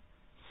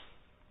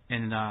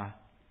 And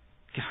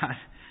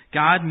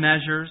God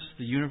measures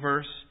the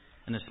universe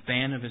in the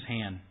span of his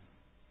hand.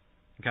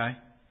 Okay?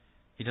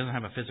 He doesn't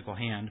have a physical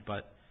hand,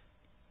 but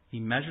he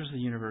measures the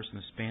universe in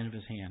the span of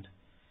his hand.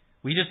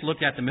 We just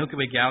looked at the Milky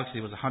Way galaxy.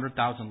 It was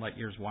 100,000 light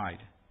years wide.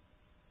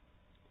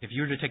 If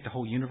you were to take the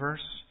whole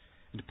universe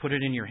And to put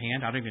it in your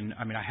hand,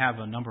 I have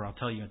a number I'll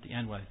tell you at the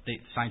end what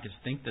scientists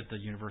think that the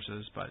universe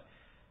is, but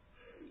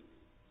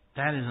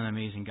that is an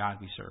amazing God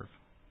we serve.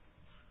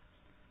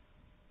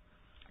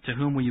 To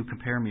whom will you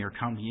compare me or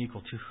count me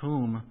equal? To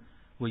whom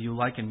will you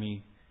liken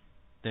me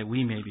that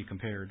we may be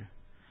compared?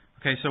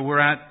 Okay, so we're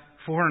at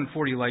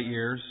 440 light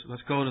years.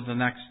 Let's go to the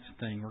next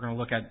thing. We're going to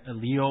look at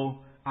Leo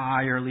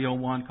I or Leo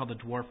 1 called the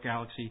Dwarf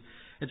Galaxy.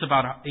 It's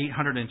about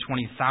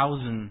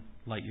 820,000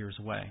 light years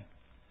away.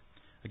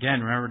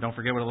 Again, remember, don't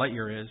forget what a light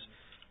year is.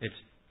 It's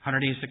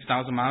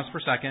 186,000 miles per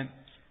second.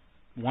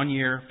 1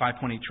 year,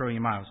 5.8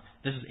 trillion miles.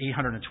 This is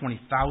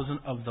 820,000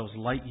 of those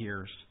light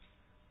years.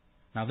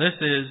 Now this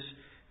is,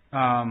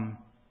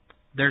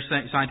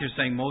 scientists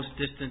saying most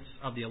distance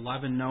of the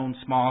 11 known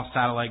small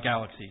satellite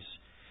galaxies.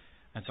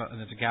 That's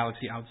a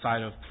galaxy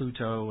outside of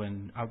Pluto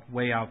and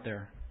way out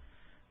there,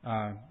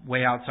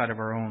 way outside of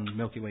our own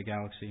Milky Way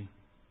galaxy.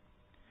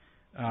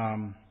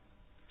 And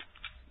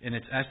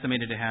it's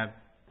estimated to have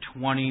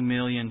 20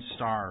 million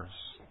stars.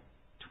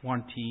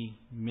 20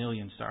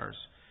 million stars.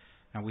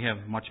 Now we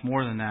have much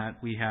more than that.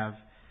 We have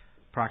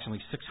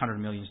approximately 600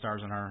 million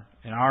stars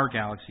in our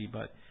galaxy,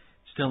 but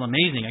still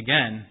amazing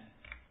again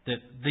that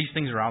these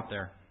things are out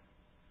there.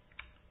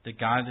 That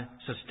God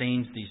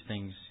sustains these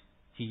things.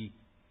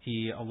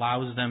 He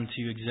allows them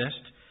to exist.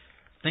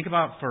 Think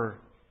about for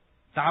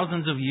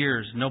thousands of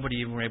years, nobody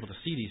even were able to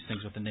see these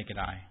things with the naked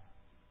eye.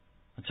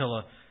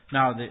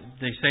 Now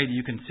they say that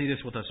you can see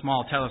this with a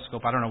small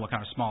telescope. I don't know what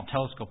kind of small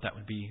telescope that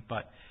would be,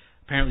 but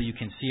apparently you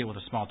can see it with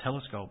a small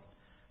telescope.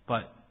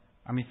 But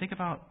think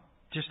about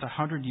just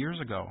 100 years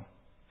ago.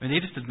 They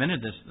just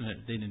invented this.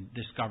 They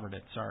discovered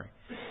it.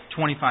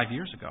 25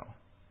 years ago.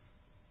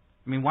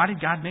 Why did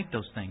God make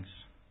those things?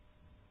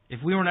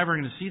 If we were never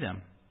going to see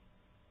them.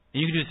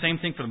 And you can do the same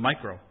thing for the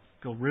micro.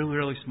 Go really,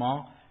 really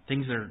small.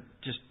 Things that are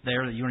just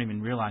there that you don't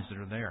even realize that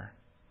are there.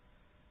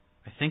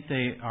 I think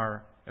they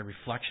are a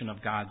reflection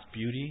of God's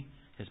beauty,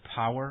 His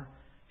power,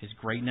 His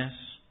greatness.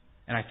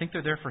 And I think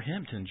they're there for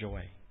Him to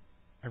enjoy.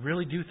 I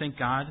really do think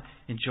God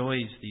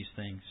enjoys these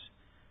things.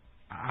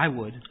 I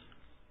would.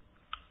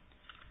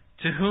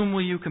 To whom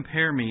will you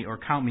compare me or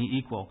count me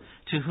equal?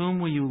 To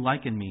whom will you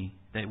liken me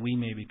that we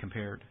may be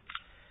compared?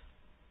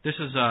 This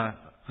is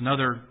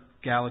another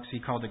galaxy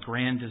called the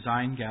Grand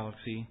Design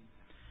Galaxy.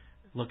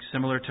 Looks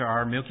similar to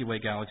our Milky Way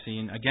galaxy.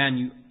 And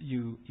again,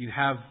 you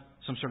have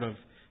some sort of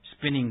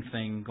spinning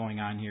thing going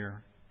on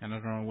here. And I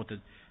don't know what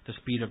the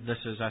speed of this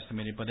is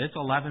estimated, but it's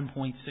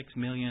 11.6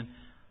 million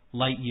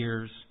light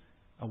years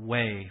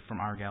away from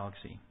our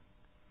galaxy.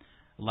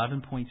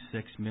 11.6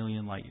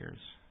 million light years.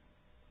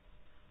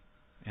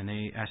 And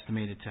they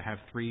estimate it to have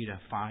 3 to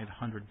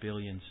 500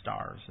 billion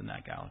stars in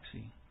that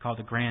galaxy, called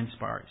the Grand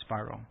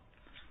Spiral.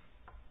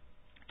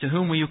 To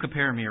whom will you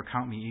compare me or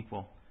count me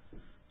equal?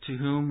 To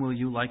whom will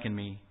you liken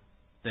me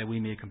that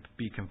we may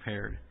be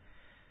compared?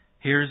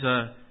 Here's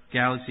a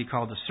galaxy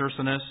called the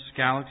Circinus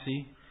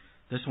Galaxy.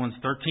 This one's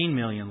 13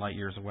 million light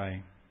years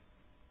away.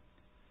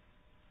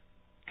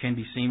 Can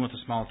be seen with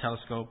a small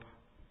telescope.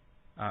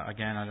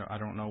 Again, I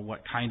don't know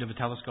what kind of a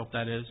telescope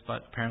that is,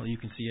 but apparently you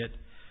can see it.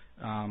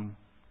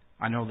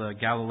 I know the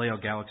Galileo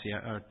Galaxy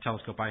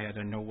telescope I had,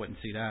 I wouldn't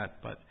see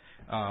that, but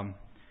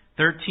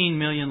 13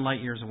 million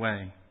light years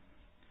away.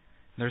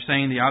 They're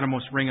saying the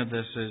outermost ring of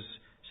this is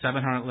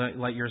 700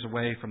 light years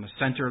away from the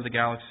center of the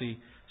galaxy,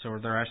 so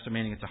they're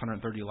estimating it's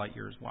 130 light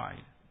years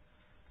wide.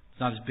 It's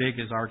not as big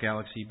as our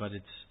galaxy, but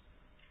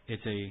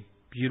it's a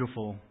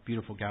beautiful,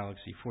 beautiful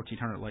galaxy,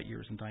 1,400 light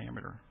years in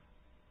diameter.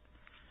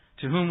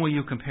 To whom will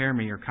you compare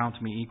me or count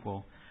me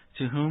equal?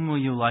 To whom will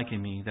you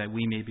liken me that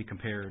we may be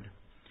compared?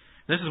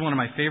 This is one of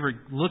my favorite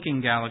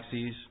looking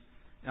galaxies.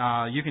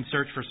 You can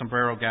search for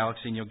Sombrero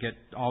Galaxy and you'll get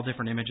all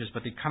different images,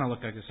 but they kind of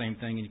look like the same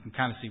thing, and you can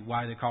kind of see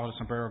why they call it a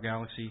Sombrero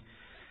Galaxy.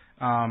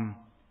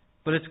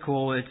 But it's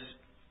cool.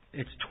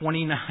 It's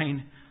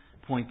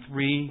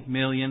 29.3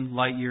 million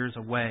light years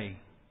away.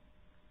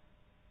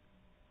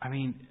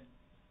 Do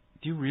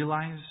you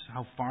realize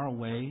how far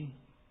away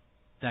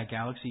that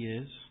galaxy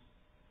is?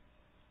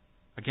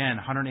 Again,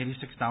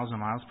 186,000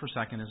 miles per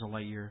second is a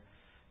light year,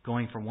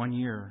 going for 1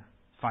 year,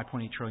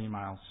 5.8 trillion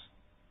miles.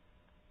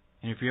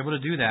 And if you're able to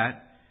do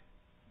that,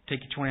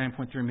 take you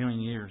 29.3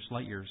 million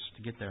light years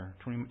to get there.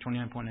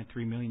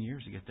 29.3 million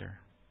years to get there.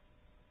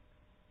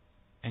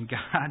 And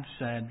God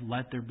said,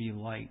 let there be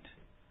light.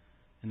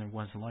 And there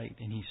was light.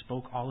 And He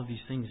spoke all of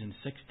these things in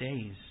 6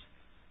 days.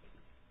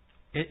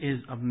 It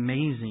is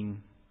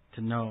amazing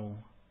to know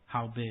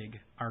how big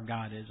our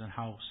God is and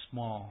how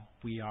small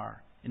we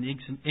are. And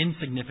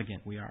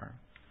insignificant we are.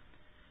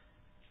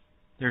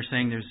 They're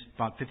saying there's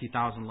about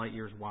 50,000 light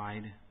years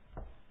wide.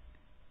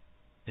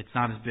 It's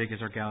not as big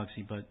as our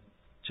galaxy, but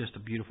just a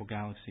beautiful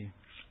galaxy.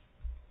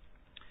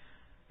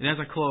 And as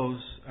I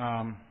close,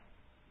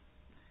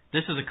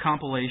 this is a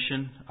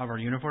compilation of our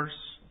universe.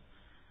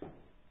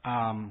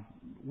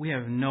 We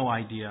have no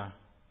idea.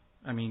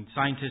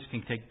 Scientists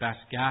can take best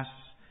guess,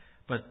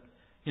 but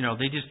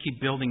they just keep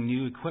building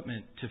new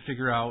equipment to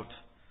figure out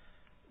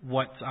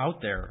what's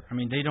out there. I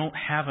mean, they don't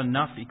have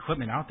enough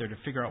equipment out there to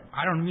figure out.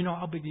 I don't even know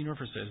how big the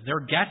universe is. They're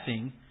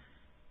guessing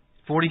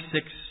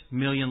 46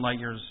 million light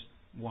years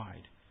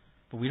wide.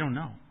 But we don't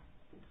know.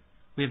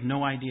 We have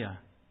no idea.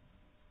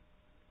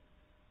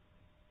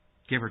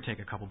 Give or take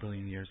a couple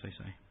billion years, they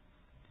say.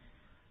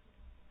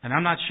 And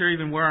I'm not sure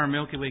even where our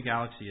Milky Way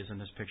galaxy is in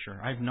this picture.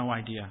 I have no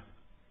idea.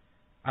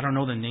 I don't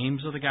know the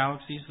names of the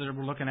galaxies that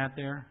we're looking at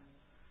there.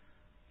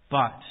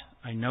 But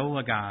I know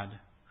a God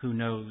who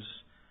knows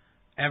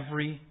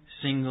every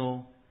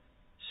single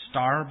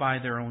star by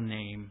their own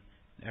name,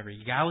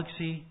 every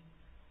galaxy,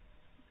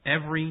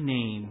 every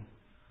name,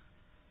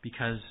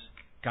 because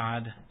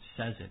God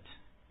says it.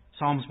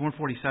 Psalms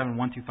 147,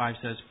 1-5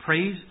 says,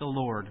 "Praise the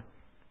Lord.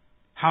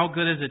 How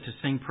good is it to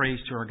sing praise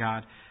to our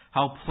God?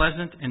 How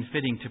pleasant and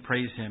fitting to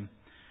praise Him.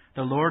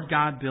 The Lord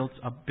God builds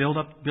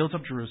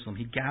up Jerusalem.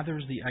 He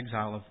gathers the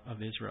exile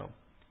of Israel.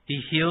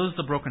 He heals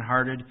the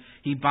brokenhearted.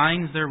 He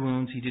binds their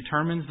wounds. He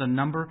determines the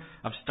number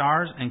of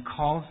stars and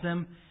calls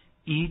them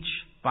each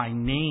by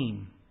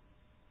name."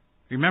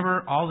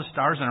 Remember all the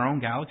stars in our own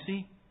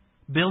galaxy?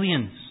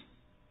 Billions.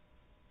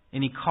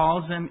 And He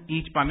calls them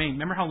each by name.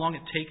 Remember how long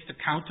it takes to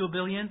count to a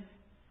billion?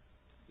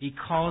 He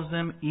calls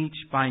them each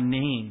by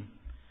name.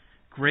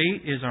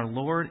 Great is our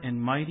Lord and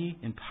mighty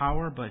in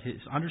power, but His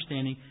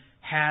understanding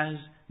has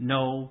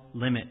no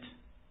limit.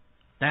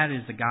 That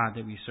is the God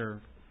that we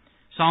serve.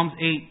 Psalms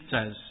 8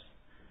 says,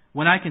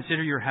 "When I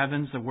consider your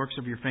heavens, the works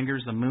of your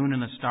fingers, the moon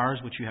and the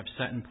stars which you have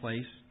set in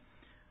place,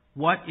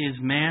 what is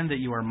man that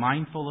you are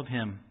mindful of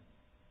him?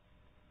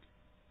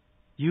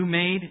 You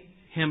made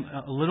him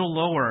a little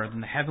lower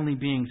than the heavenly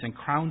beings and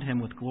crowned him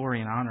with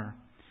glory and honor.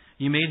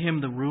 You made him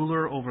the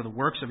ruler over the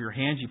works of your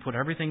hands. You put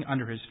everything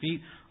under his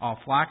feet, all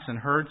flocks and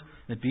herds,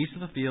 the beasts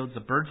of the fields, the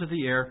birds of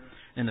the air,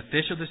 and the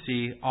fish of the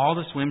sea, all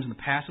the swims in the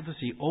paths of the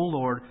sea. O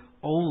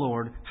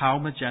Lord, how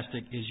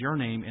majestic is your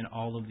name in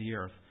all of the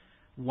earth."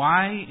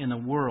 Why in the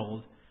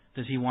world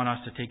does He want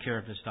us to take care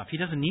of this stuff? He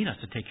doesn't need us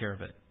to take care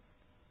of it.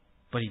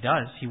 But He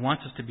does. He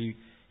wants us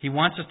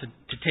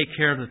to take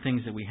care of the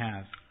things that we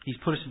have. He's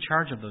put us in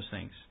charge of those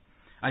things.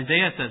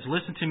 Isaiah says,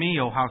 "Listen to me,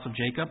 O house of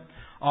Jacob,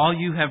 all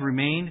you have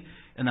remained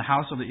in the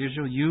house of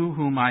Israel, you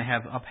whom I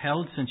have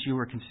upheld since you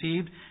were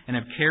conceived and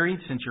have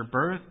carried since your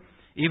birth,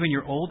 even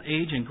your old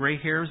age and gray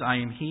hairs, I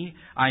am He.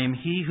 I am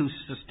He who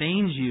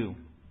sustains you.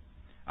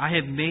 I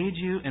have made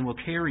you and will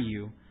carry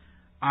you.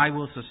 I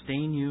will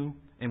sustain you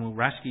and will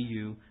rescue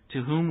you.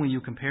 To whom will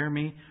you compare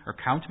me or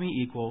count me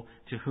equal?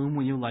 To whom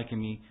will you liken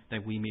me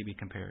that we may be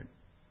compared?"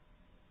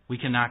 We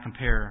cannot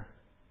compare.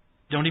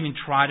 Don't even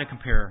try to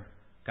compare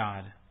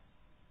God.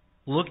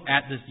 Look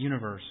at this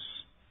universe.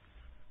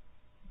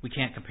 We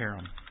can't compare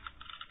Him.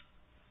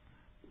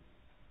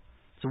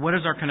 So what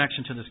is our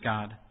connection to this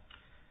God?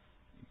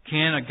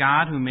 Can a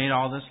God who made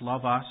all this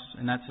love us?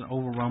 And that's an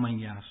overwhelming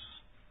yes.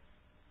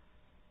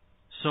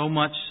 So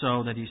much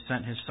so that He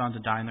sent His Son to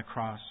die on the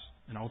cross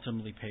and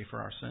ultimately pay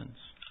for our sins.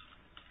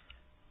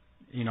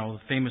 You know,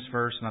 the famous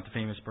verse, not the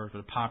famous verse, but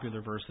a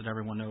popular verse that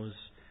everyone knows,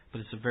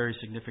 but it's a very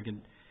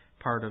significant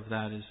part of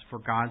that is, "For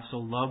God so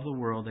loved the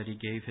world that He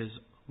gave His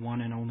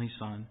one and only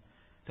Son,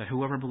 that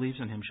whoever believes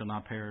in Him shall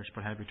not perish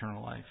but have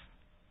eternal life."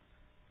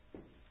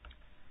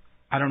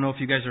 I don't know if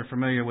you guys are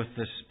familiar with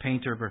this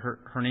painter, but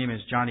her name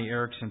is Joni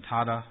Eareckson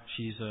Tada.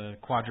 She's a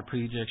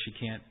quadriplegic. She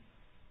can't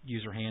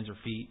use her hands or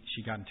feet.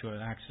 She got into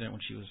an accident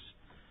when she was,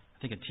 I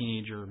think, a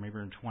teenager, maybe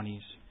in her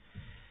 20s.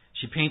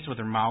 She paints with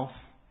her mouth.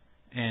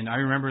 And I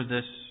remember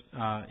this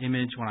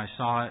image when I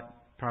saw it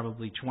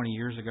probably 20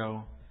 years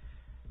ago,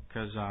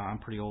 because I'm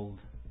pretty old.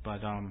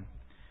 But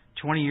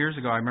 20 years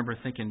ago, I remember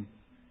thinking,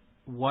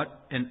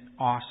 what an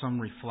awesome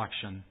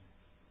reflection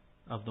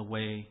of the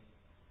way,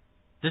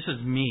 this is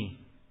me.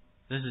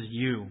 This is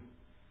you.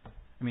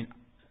 I mean,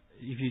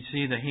 if you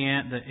see the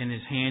hand, in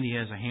his hand he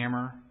has a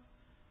hammer.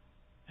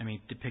 I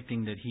mean,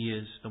 depicting that he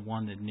is the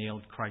one that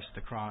nailed Christ to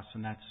the cross.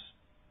 And that's,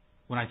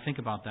 when I think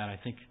about that, I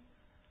think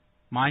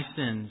my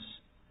sins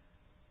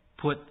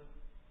put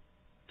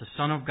the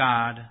Son of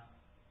God,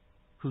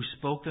 who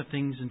spoke the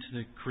things into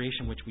the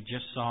creation which we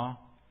just saw.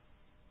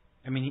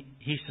 I mean,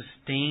 He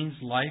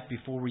sustains life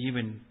before we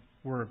even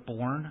were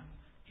born.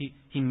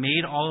 He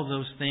made all of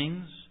those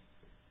things.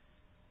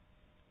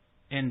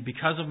 And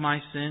because of my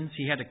sins,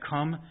 He had to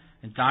come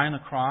and die on the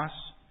cross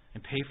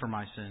and pay for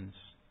my sins.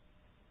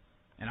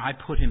 And I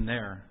put Him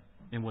there.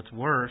 And what's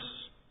worse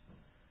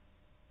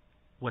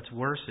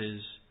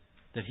is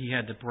that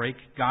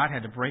God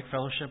had to break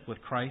fellowship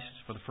with Christ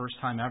for the first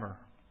time ever.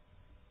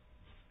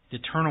 To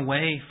turn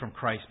away from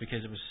Christ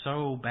because it was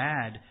so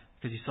bad,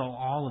 because He saw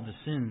all of the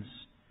sins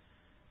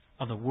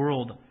of the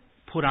world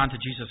put onto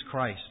Jesus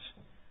Christ.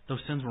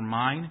 Those sins were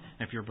mine,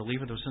 and if you're a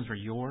believer, those sins were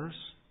yours.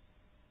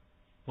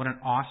 What an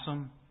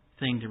awesome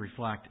thing to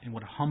reflect, and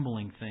what a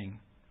humbling thing.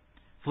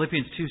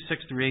 Philippians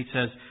 2:6-8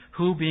 says,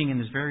 "Who being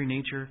in very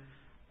nature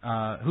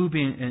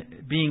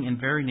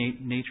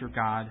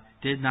God,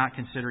 did not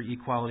consider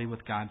equality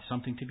with God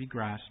something to be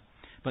grasped,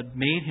 but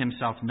made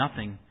Himself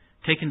nothing,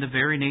 taking the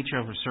very nature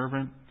of a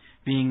servant,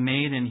 being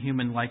made in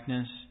human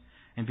likeness,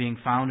 And being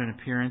found in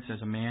appearance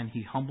as a man,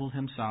 he humbled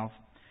himself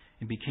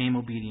and became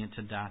obedient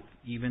to death,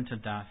 even to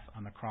death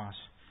on the cross.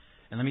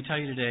 And let me tell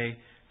you today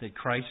that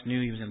Christ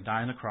knew he was going to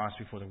die on the cross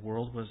before the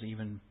world was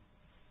even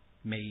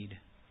made.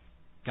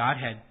 God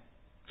had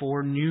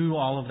foreknew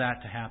all of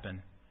that to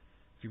happen.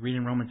 If you read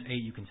in Romans 8,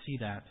 you can see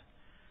that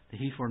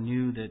he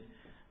foreknew that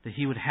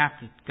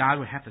God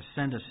would have to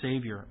send a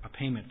Savior, a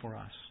payment for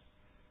us,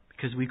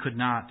 because we could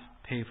not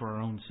pay for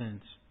our own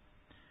sins.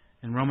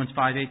 And Romans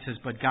 5:8 says,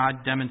 "But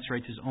God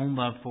demonstrates His own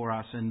love for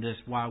us in this: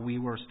 while we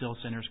were still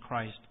sinners,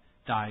 Christ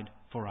died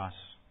for us."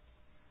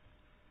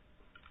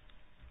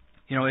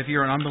 You know, if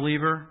you're an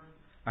unbeliever,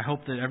 I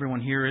hope that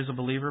everyone here is a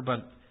believer.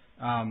 But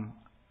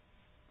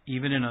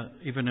even in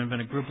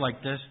a group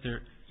like this,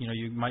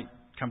 you might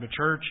come to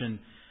church and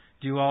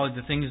do all of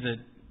the things that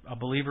a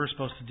believer is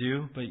supposed to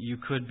do, but you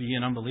could be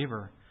an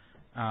unbeliever.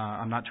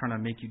 I'm not trying to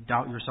make you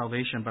doubt your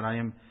salvation, but I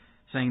am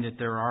saying that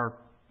there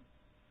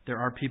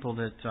are people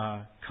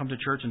that come to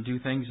church and do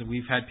things. And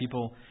we've had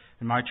people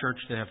in my church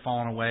that have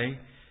fallen away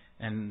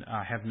and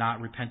have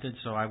not repented,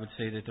 so I would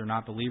say that they're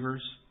not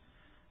believers.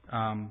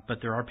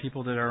 But there are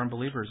people that are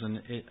unbelievers,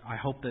 and I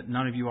hope that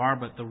none of you are.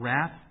 But the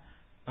wrath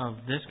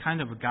of this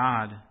kind of a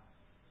God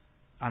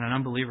on an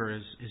unbeliever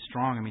is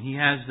strong. I mean, He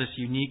has this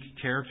unique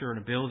character and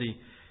ability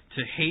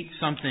to hate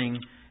something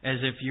as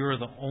if you're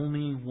the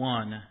only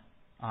one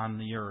on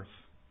the earth.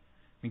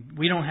 I mean,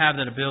 we don't have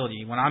that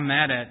ability. When I'm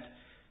mad at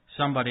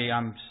somebody,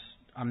 I'm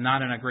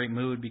not in a great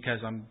mood because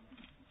I'm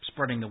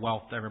spreading the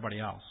wealth to everybody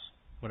else,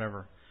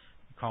 whatever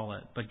you call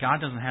it. But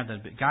God doesn't have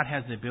that. God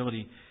has the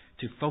ability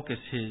to focus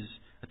His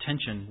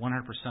attention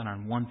 100%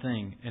 on one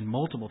thing and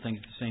multiple things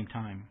at the same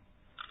time.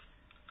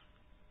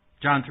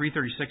 John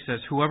 3:36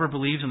 says, "Whoever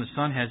believes in the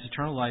Son has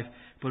eternal life,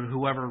 but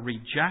whoever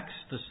rejects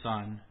the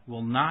Son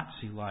will not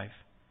see life,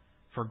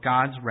 for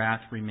God's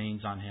wrath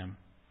remains on him."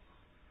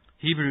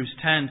 Hebrews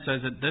 10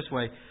 says it this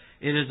way: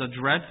 "It is a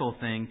dreadful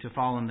thing to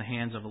fall in the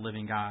hands of a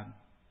living God.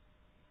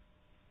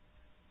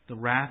 The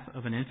wrath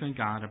of an infinite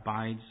God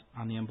abides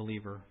on the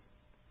unbeliever."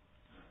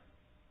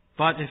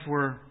 But if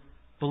we're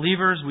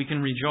believers, we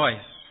can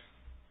rejoice.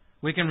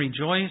 We can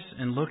rejoice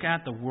and look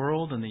at the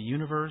world and the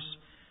universe,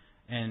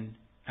 and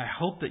I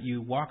hope that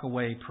you walk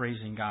away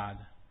praising God.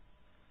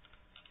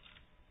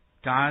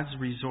 God's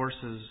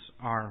resources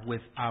are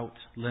without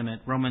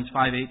limit. Romans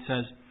 5:8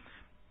 says,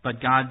 "But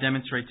God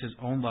demonstrates His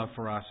own love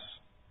for us.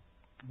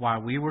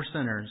 While we were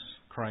sinners,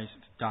 Christ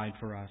died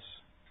for us."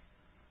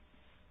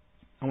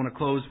 I want to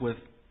close with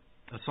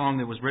a song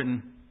that was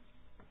written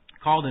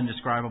called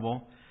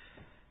Indescribable.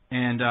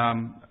 And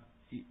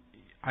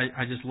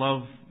I just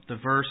love the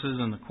verses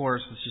and the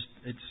chorus.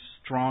 It's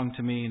strong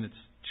to me and it's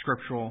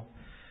scriptural.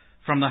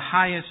 "From the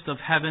highest of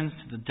heavens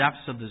to the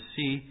depths of the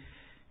sea,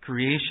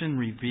 creation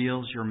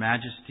reveals your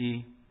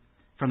majesty.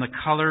 From the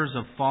colors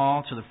of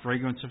fall to the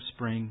fragrance of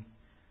spring,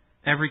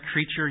 every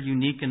creature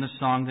unique in the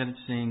song that it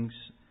sings,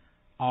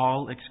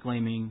 all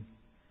exclaiming,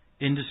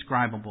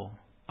 indescribable,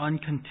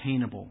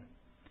 uncontainable.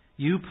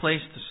 You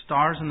placed the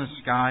stars in the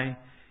sky.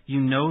 You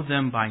know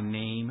them by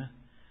name.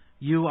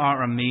 You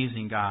are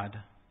amazing,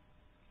 God,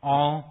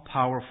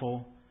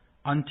 all-powerful,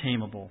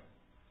 untamable.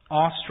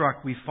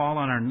 Awestruck, we fall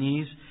on our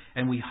knees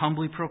and we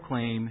humbly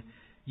proclaim,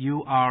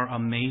 you are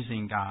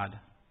amazing, God.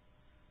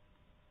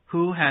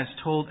 Who has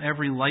told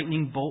every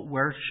lightning bolt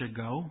where it should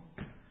go?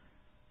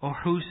 Or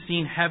who's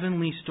seen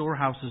heavenly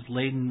storehouses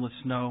laden with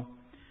snow?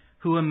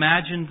 Who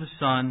imagined the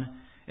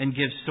sun and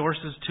gives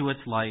sources to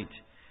its light,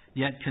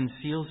 yet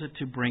conceals it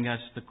to bring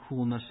us the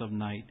coolness of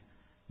night?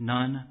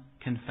 None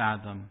can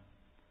fathom.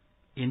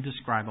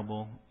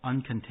 Indescribable,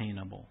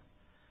 uncontainable.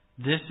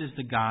 This is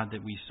the God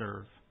that we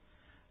serve.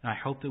 And I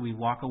hope that we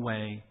walk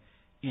away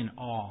in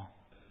awe.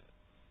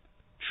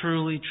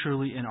 Truly,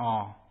 truly in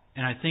awe.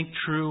 And I think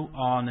true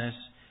awe-ness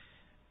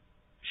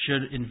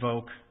should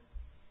invoke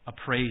a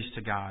praise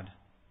to God.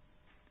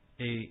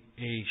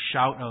 A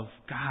shout of,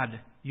 God,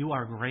 you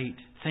are great.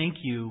 Thank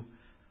you.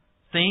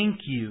 Thank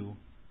you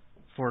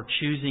for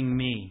choosing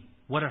me.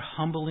 What a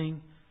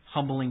humbling,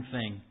 humbling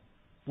thing.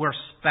 We're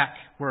a speck.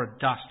 We're a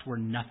dust. We're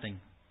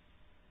nothing.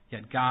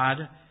 Yet God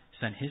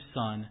sent His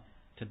Son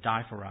to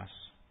die for us.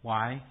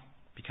 Why?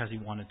 Because He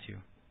wanted to.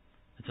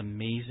 It's an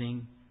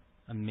amazing,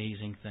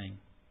 amazing thing.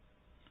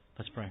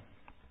 Let's pray.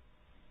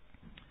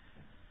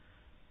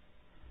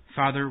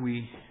 Father,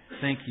 we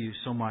thank you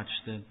so much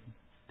that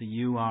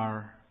you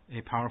are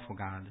a powerful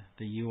God,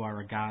 that you are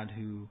a God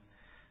who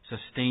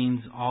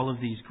sustains all of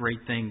these great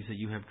things that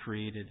you have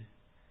created.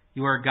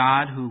 You are a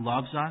God who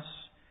loves us,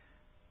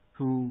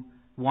 who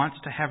wants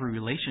to have a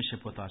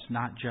relationship with us,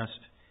 not just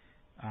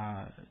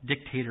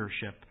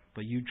dictatorship,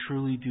 but you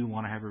truly do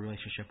want to have a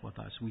relationship with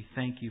us. We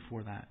thank you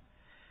for that.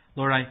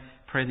 Lord, I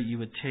pray that you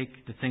would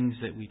take the things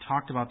that we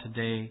talked about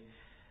today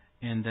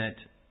and that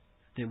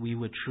we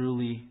would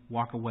truly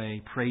walk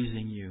away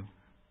praising you,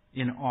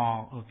 in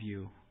awe of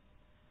you.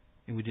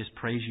 And we just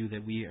praise you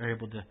that we are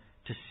able to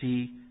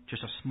see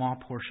just a small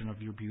portion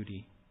of your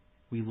beauty.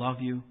 We love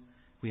you.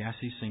 We ask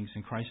these things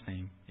in Christ's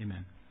name.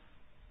 Amen.